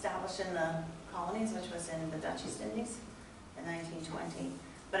established in the colonies, which was in the Dutch East Indies in 1920.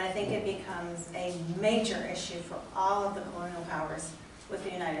 But I think it becomes a major issue for all of the colonial powers with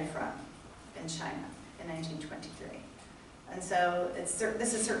the United Front in China in 1923. And so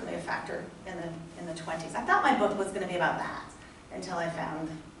this is certainly a factor in the 20s. I thought my book was going to be about that until I found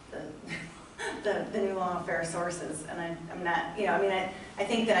the new lawfare sources. And I'm not, I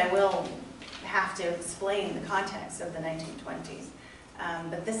think that I will have to explain the context of the 1920s.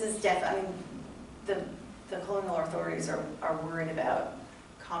 But this is the colonial authorities are worried about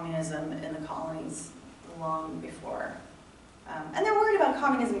communism in the colonies long before. And they're worried about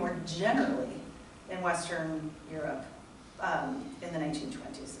communism more generally in Western Europe in the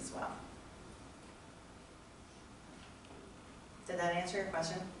 1920s as well. Did that answer your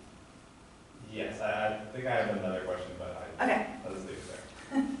question? Yes, I think I have another question, but I'll just leave it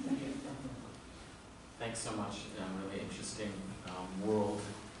there. Thanks so much. Really interesting world.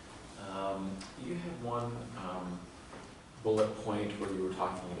 You had one bullet point where you were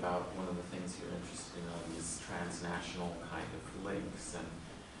talking about one of the things you're interested in these transnational kind of links and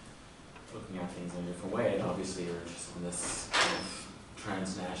looking at things in a different way. And obviously you're interested in this kind of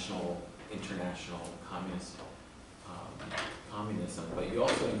transnational, international communism, but you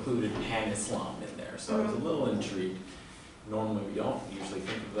also included pan-Islam in there. So I was a little intrigued. Normally we don't usually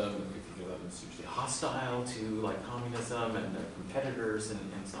think of them, we think of them as usually hostile to like communism and they're competitors in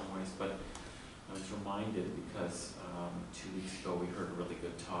some ways, but I was reminded because 2 weeks ago we heard a really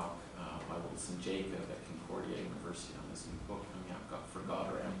good talk by Wilson Jacob at Concordia University on this new book coming out for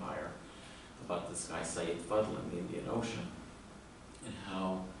God or Empire about this guy Said Fadl in the Indian Ocean and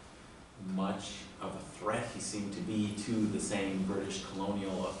how much of a threat he seemed to be to the same British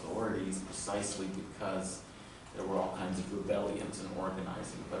colonial authorities precisely because there were all kinds of rebellions and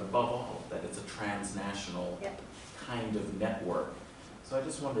organizing, but above all that it's a transnational kind of network. So I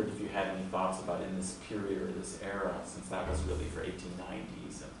just wondered if you had any thoughts about in this period or this era, since that was really for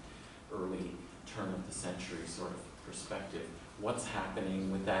 1890s and early turn of the century sort of perspective, what's happening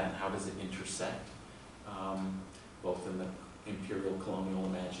with that and how does it intersect both in the imperial colonial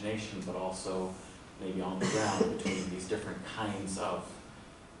imagination but also maybe on the ground between these different kinds of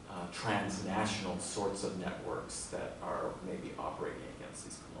transnational sorts of networks that are maybe operating against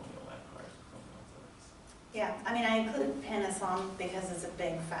these colonial empires. Yeah, I mean, I included pan-Islam because it's a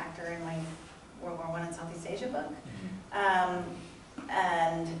big factor in my World War I and Southeast Asia book.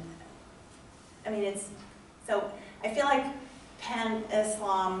 And, I mean, so I feel like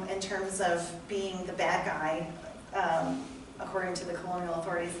pan-Islam in terms of being the bad guy, according to the colonial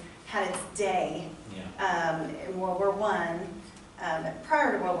authorities, had its day in World War I,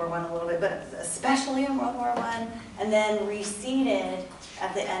 prior to World War I a little bit, but especially in World War I, and then receded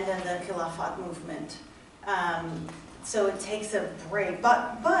at the end of the Khilafat movement. So it takes a break,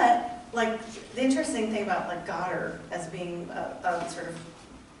 but like the interesting thing about like Goddard as being a sort of,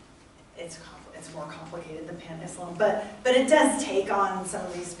 it's more complicated than pan-Islam, but it does take on some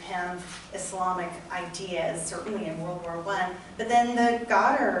of these pan-Islamic ideas, certainly in World War I. But then the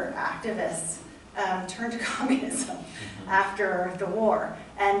Goddard activists turned to communism after the war,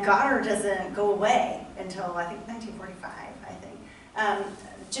 and Goddard doesn't go away until I think 1945. I think.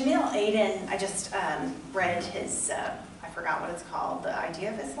 Jamil Aden, I just read his, I forgot what it's called, The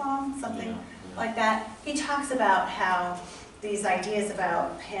Idea of Islam, something like that. He talks about how these ideas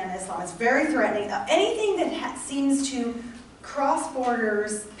about pan-Islam is very threatening. Anything that seems to cross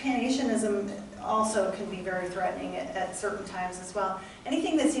borders, pan-Asianism also can be very threatening at certain times as well.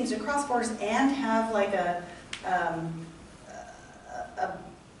 Anything that seems to cross borders and have like a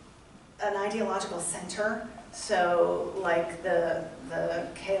an ideological center. So like the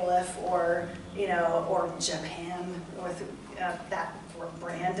Caliph, or or Japan with that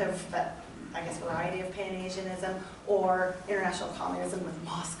brand of I guess variety of Pan-Asianism, or international communism with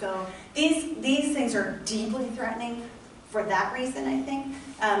Moscow. These things are deeply threatening for that reason, I think.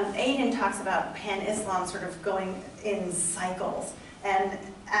 Aiden talks about Pan-Islam sort of going in cycles, and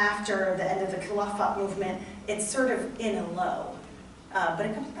after the end of the Caliphate movement, it's sort of in a low, but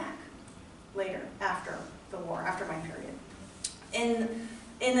it comes back later, after the war, after my period. In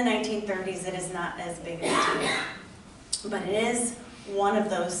the 1930s, it is not as big of a deal, but it is one of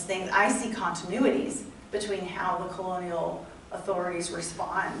those things. I see continuities between how the colonial authorities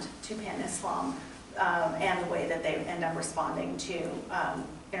respond to Pan-Islam and the way that they end up responding to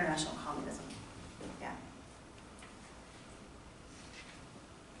international communism. Yeah.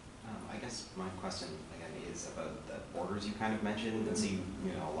 I guess my question again is about the borders you kind of mentioned, and so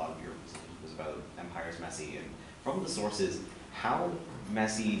a lot of your was about empires messy, and from the sources, how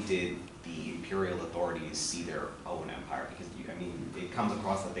messy did the imperial authorities see their own empire? Because it comes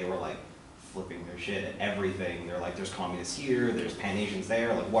across that they were like flipping their shit at everything. They're like, there's communists here, there's Pan-Asians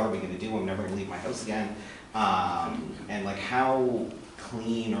there, like what are we gonna do? I'm never gonna leave my house again. And like how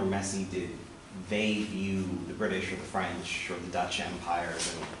clean or messy did they view the British or the French or the Dutch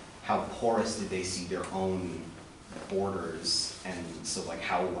empires, and how porous did they see their own borders? And so like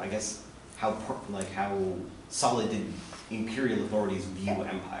how solid did imperial authorities view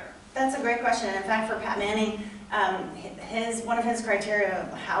empire? That's a great question. And in fact, for Pat Manning, one of his criteria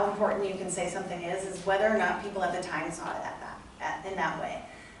of how important you can say something is whether or not people at the time saw it in that way.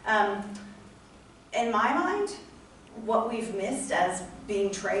 In my mind, what we've missed as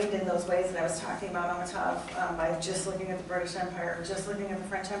being trained in those ways that I was talking about on the top, by just looking at the British Empire, or just looking at the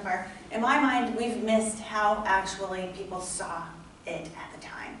French Empire, in my mind, we've missed how actually people saw it at the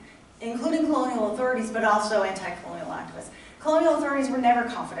time, including colonial authorities, but also anti-colonial activists. Colonial authorities were never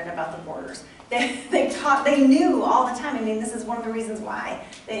confident about the borders. They knew all the time. I mean, this is one of the reasons why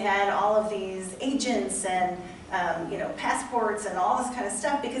they had all of these agents and passports and all this kind of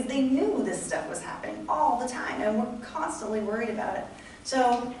stuff, because they knew this stuff was happening all the time and were constantly worried about it.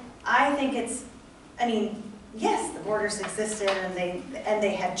 So I think yes, the borders existed and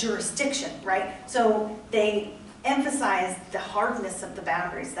they had jurisdiction, right? So they emphasized the hardness of the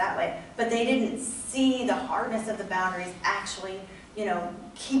boundaries that way, but they didn't see the hardness of the boundaries actually,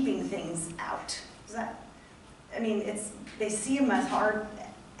 keeping things out. They see them as hard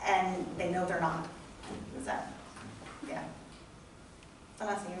and they know they're not. Yeah.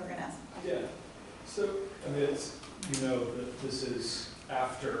 Unless you were going to ask. Yeah. So, it's, that this is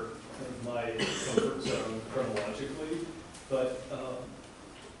after my comfort zone chronologically, but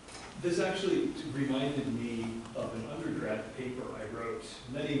this actually reminded me of an undergrad paper I wrote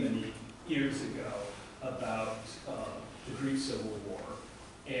many, many years ago about the Greek Civil War,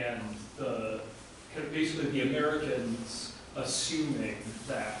 and basically the Americans assuming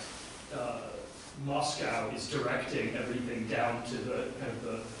that Moscow is directing everything down to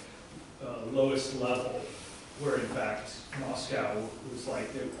the lowest level, where in fact Moscow was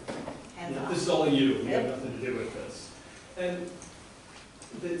like, this is all you, we have nothing to do with this. And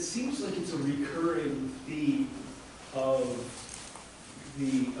it seems like it's a recurring theme of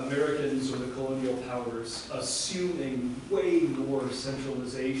the Americans or the colonial powers assuming way more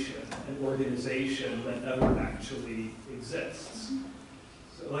centralization and organization than ever actually exists.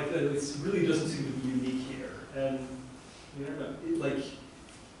 So it really doesn't seem to be unique here. And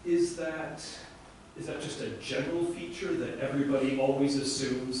is that just a general feature that everybody always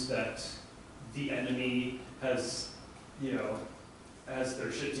assumes that the enemy has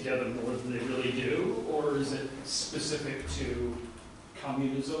their shit together more than they really do, or is it specific to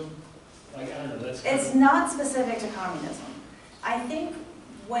communism? I don't know. It's not specific to communism. I think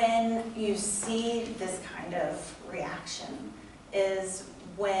when you see this kind of reaction is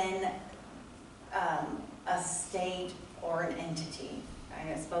when a state or an entity,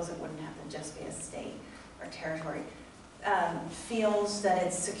 I suppose it wouldn't have to just be a state or territory, feels that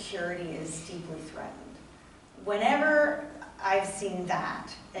its security is deeply threatened. Whenever I've seen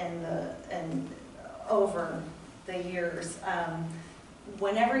that over the years,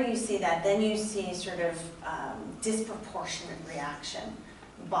 whenever you see that, then you see sort of disproportionate reaction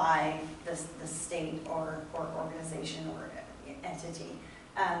by the state or organization or entity,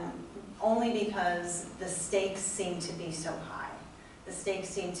 only because the stakes seem to be so high. The stakes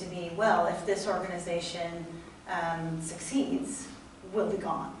seem to be, well, if this organization succeeds, we'll be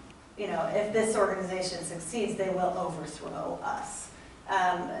gone. If this organization succeeds, they will overthrow us.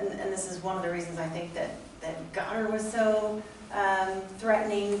 And this is one of the reasons I think that Goddard was so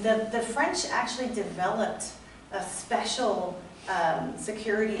threatening. The French actually developed a special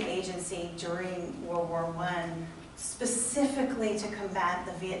security agency during World War I specifically to combat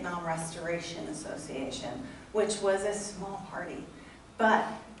the Vietnam Restoration Association, which was a small party. But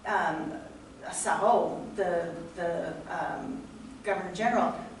Sao, the Governor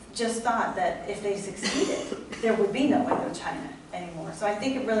General, just thought that if they succeeded, there would be no Indochina anymore. So I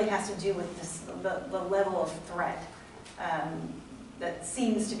think it really has to do with this, the level of threat that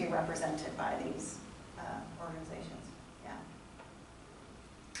seems to be represented by these organizations. Yeah.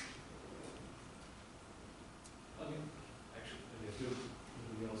 Actually, maybe I do.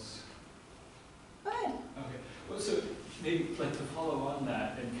 Anybody else? Go ahead. Okay. Well, so maybe like to follow on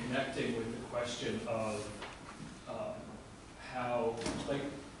that and connecting with the question of how, like,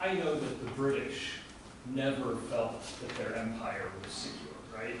 I know that the British never felt that their empire was secure,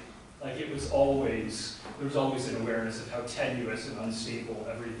 right? Like it was always, there was always an awareness of how tenuous and unstable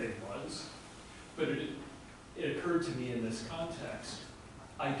everything was. But it occurred to me in this context,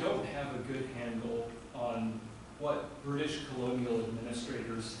 I don't have a good handle on what British colonial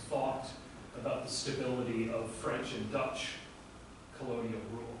administrators thought about the stability of French and Dutch colonial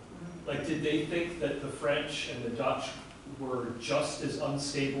rule. Like, did they think that the French and the Dutch were just as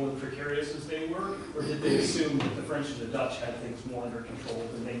unstable and precarious as they were? Or did they assume that the French and the Dutch had things more under control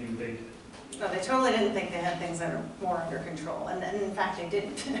than they knew they did? No, they totally didn't think they had things that are more under control, and in fact they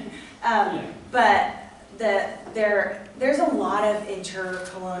didn't. Yeah. But there's a lot of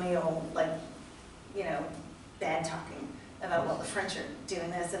intercolonial, like, you know, bad talking about, well, the French are doing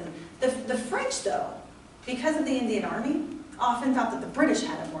this, and the French, though, because of the Indian Army, often thought that the British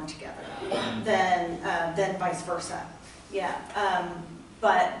had it more together than vice versa. Yeah,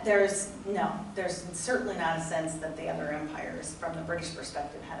 but there's certainly not a sense that the other empires, from the British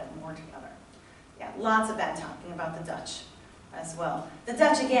perspective, had it more together. Yeah, lots of bad talking about the Dutch as well. The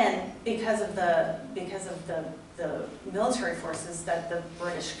Dutch, again, because of the military forces that the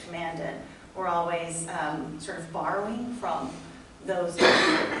British commanded, were always sort of borrowing from those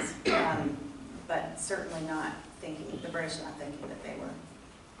countries, but certainly not thinking, the British not thinking that they were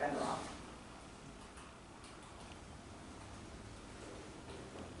better off.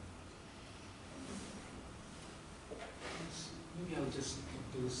 Maybe I'll just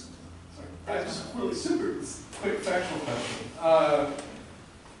do this. I just really super quick factual question.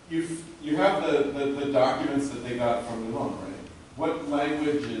 You have the documents that they got from the monk, right? What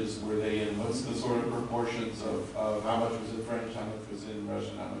languages were they in? What's the sort of proportions of how much was in French, how much was in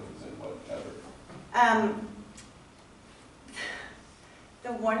Russian, how much was in whatever?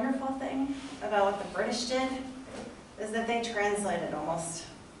 The wonderful thing about what the British did is that they translated almost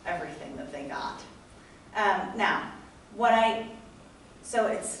everything that they got. Now, so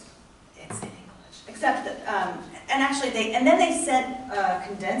it's in English, except that, and then they sent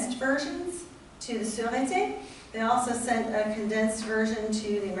condensed versions to the Sûreté. They also sent a condensed version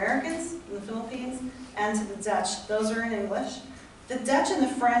to the Americans in the Philippines and to the Dutch. Those are in English. The Dutch and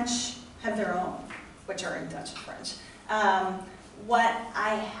the French have their own, which are in Dutch and French. What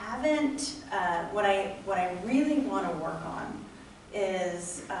I really want to work on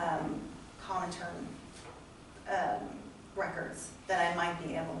is Comintern records that I might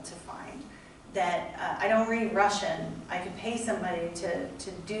be able to find. That I don't read Russian. I could pay somebody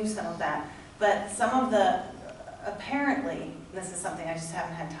to do some of that. But some of the, apparently, this is something I just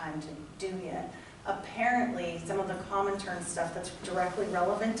haven't had time to do yet, apparently some of the Comintern stuff that's directly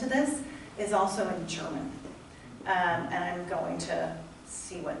relevant to this is also in German. And I'm going to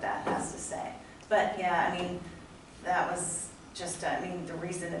see what that has to say. But yeah, I mean, that was just, the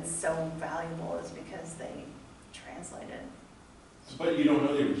reason it's so valuable is because they translated. But you don't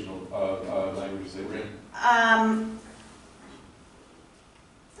know the original languages they were in?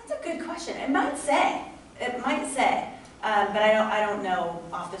 That's a good question. It might say, but I don't know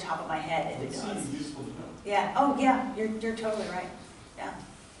off the top of my head if it does. It's useful to know. Yeah. Oh, yeah. You're totally right. Yeah.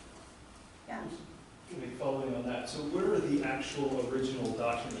 Yeah. Maybe following on that, so where are the actual original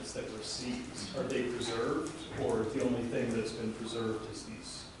documents that were seized? Are they preserved, or the only thing that's been preserved is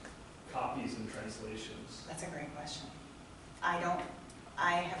these copies and translations? That's a great question. I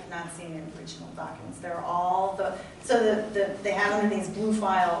have not seen the original documents. They're all they have them in these blue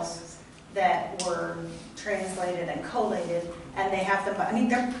files that were translated and collated, and they have them,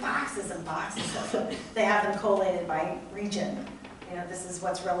 they're boxes and boxes of them. They have them collated by region. You know, this is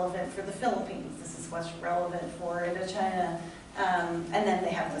what's relevant for the Philippines. This is what's relevant for Indochina. And then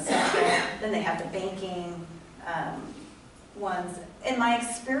they have the central, then they have the banking ones. In my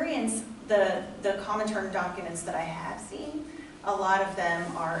experience, the Comintern documents that I have seen, a lot of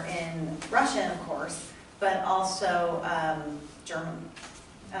them are in Russian, of course, but also German.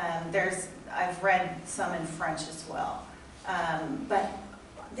 I've read some in French as well. But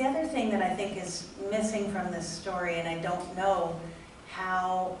the other thing that I think is missing from this story, and I don't know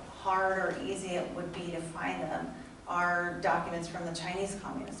how hard or easy it would be to find them, are documents from the Chinese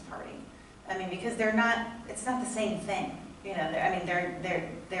Communist Party. I mean, because it's not the same thing. You know, I mean,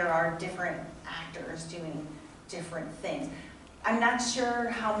 there are different actors doing different things. I'm not sure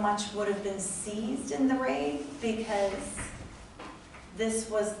how much would have been seized in the raid, because this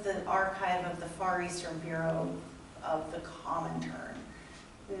was the archive of the Far Eastern Bureau of the Comintern,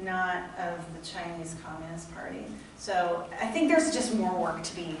 not of the Chinese Communist Party. So I think there's just more work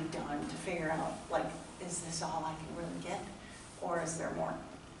to be done to figure out, like, is this all I can really get, or is there more?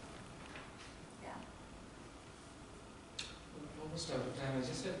 Yeah. Almost out of time. I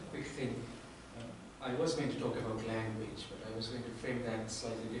just had a quick thing. I was going to talk about language, but I was going to frame that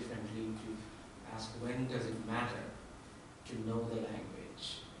slightly differently to ask, when does it matter to know the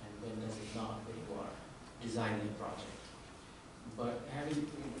language, and when does it not when you are designing a project? But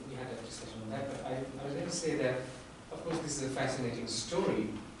we had a discussion on that, but I was going to say that, of course, this is a fascinating story,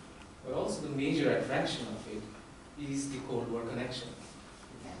 but also the major attraction of it is the Cold War connection.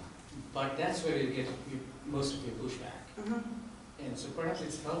 But that's where you get most of your pushback. And so perhaps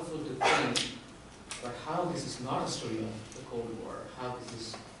it's helpful to think about how this is not a story of the Cold War, how this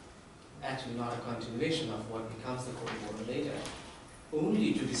is actually not a continuation of what becomes the Cold War later,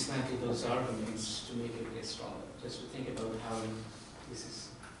 only to dismantle those arguments to make it get stronger. Just to think about how this is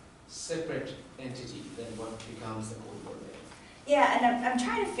a separate entity than what becomes the Cold War later. Yeah, and I'm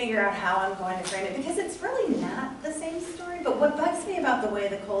trying to figure out how I'm going to frame it, because it's really not the same story. But what bugs me about the way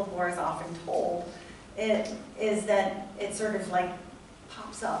the Cold War is often told is that it sort of like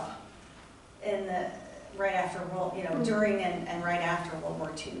pops up in the right after during and right after World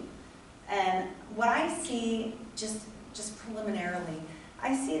War II. And what I see, just preliminarily,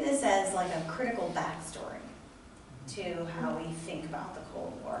 I see this as like a critical backstory to how we think about the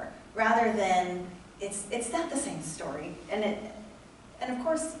Cold War, rather than it's not the same story. And of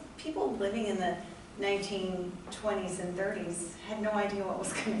course, people living in the 1920s and 30s had no idea what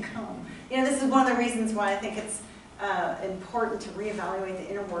was going to come. You know, this is one of the reasons why I think it's important to reevaluate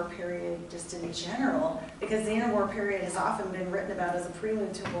the interwar period just in general, because the interwar period has often been written about as a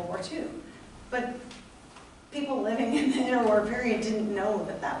prelude to World War II. But people living in the interwar period didn't know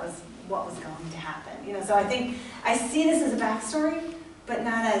that that was what was going to happen. You know, so I think I see this as a backstory, but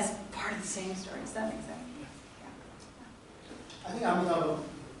not as part of the same story. Does that make sense? I think Amitabh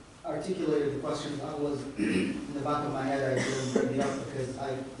articulated the question that was in the back of my head. I didn't bring it up because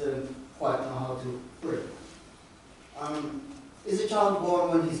I didn't quite know how to put it. Is a child born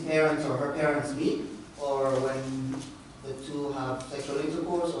when his parents or her parents meet, or when the two have sexual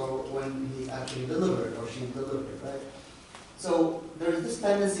intercourse, or when he's actually delivered or she's delivered, right? So there's this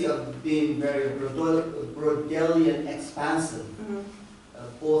tendency of being very Brodelian expansive,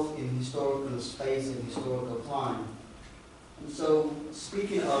 both in historical space and historical time. And so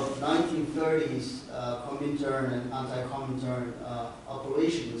speaking of 1930s Comintern and anti-Comintern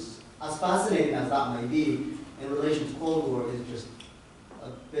operations, as fascinating as that might be, in relation to Cold War, is just a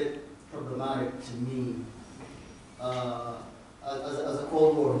bit problematic to me as a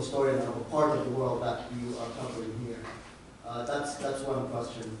Cold War historian of a part of the world that you are covering here. That's one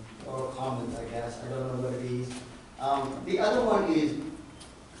question, or comment, I guess. I don't know what it is. The other one is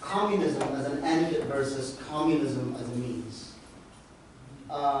communism as an end versus communism as a means.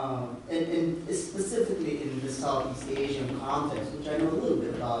 And specifically in the Southeast Asian context, which I know a little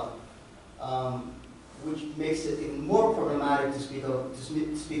bit about, which makes it even more problematic to speak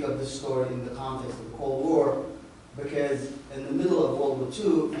of this story in the context of the Cold War, because in the middle of World War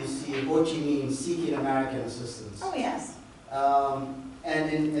II, you see Ho Chi Minh seeking American assistance. Oh, yes. And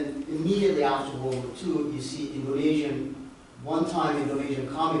immediately after World War II, you see one-time Indonesian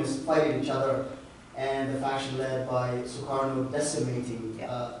communists fighting each other, and the faction led by Sukarno decimating.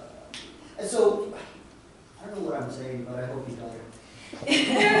 Yeah. And so, I don't know what I'm saying, but I hope you got it.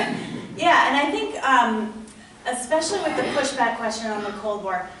 Yeah, and I think, especially with the pushback question on the Cold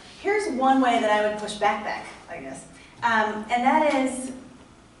War, here's one way that I would push back, I guess. And that is,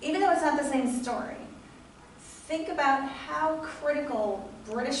 even though it's not the same story, think about how critical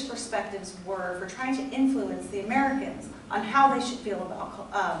British perspectives were for trying to influence the Americans on how they should feel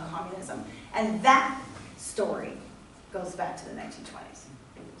about communism. And that story goes back to the 1920s.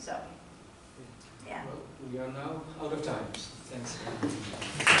 So, yeah. Well, we are now out of time. Thanks.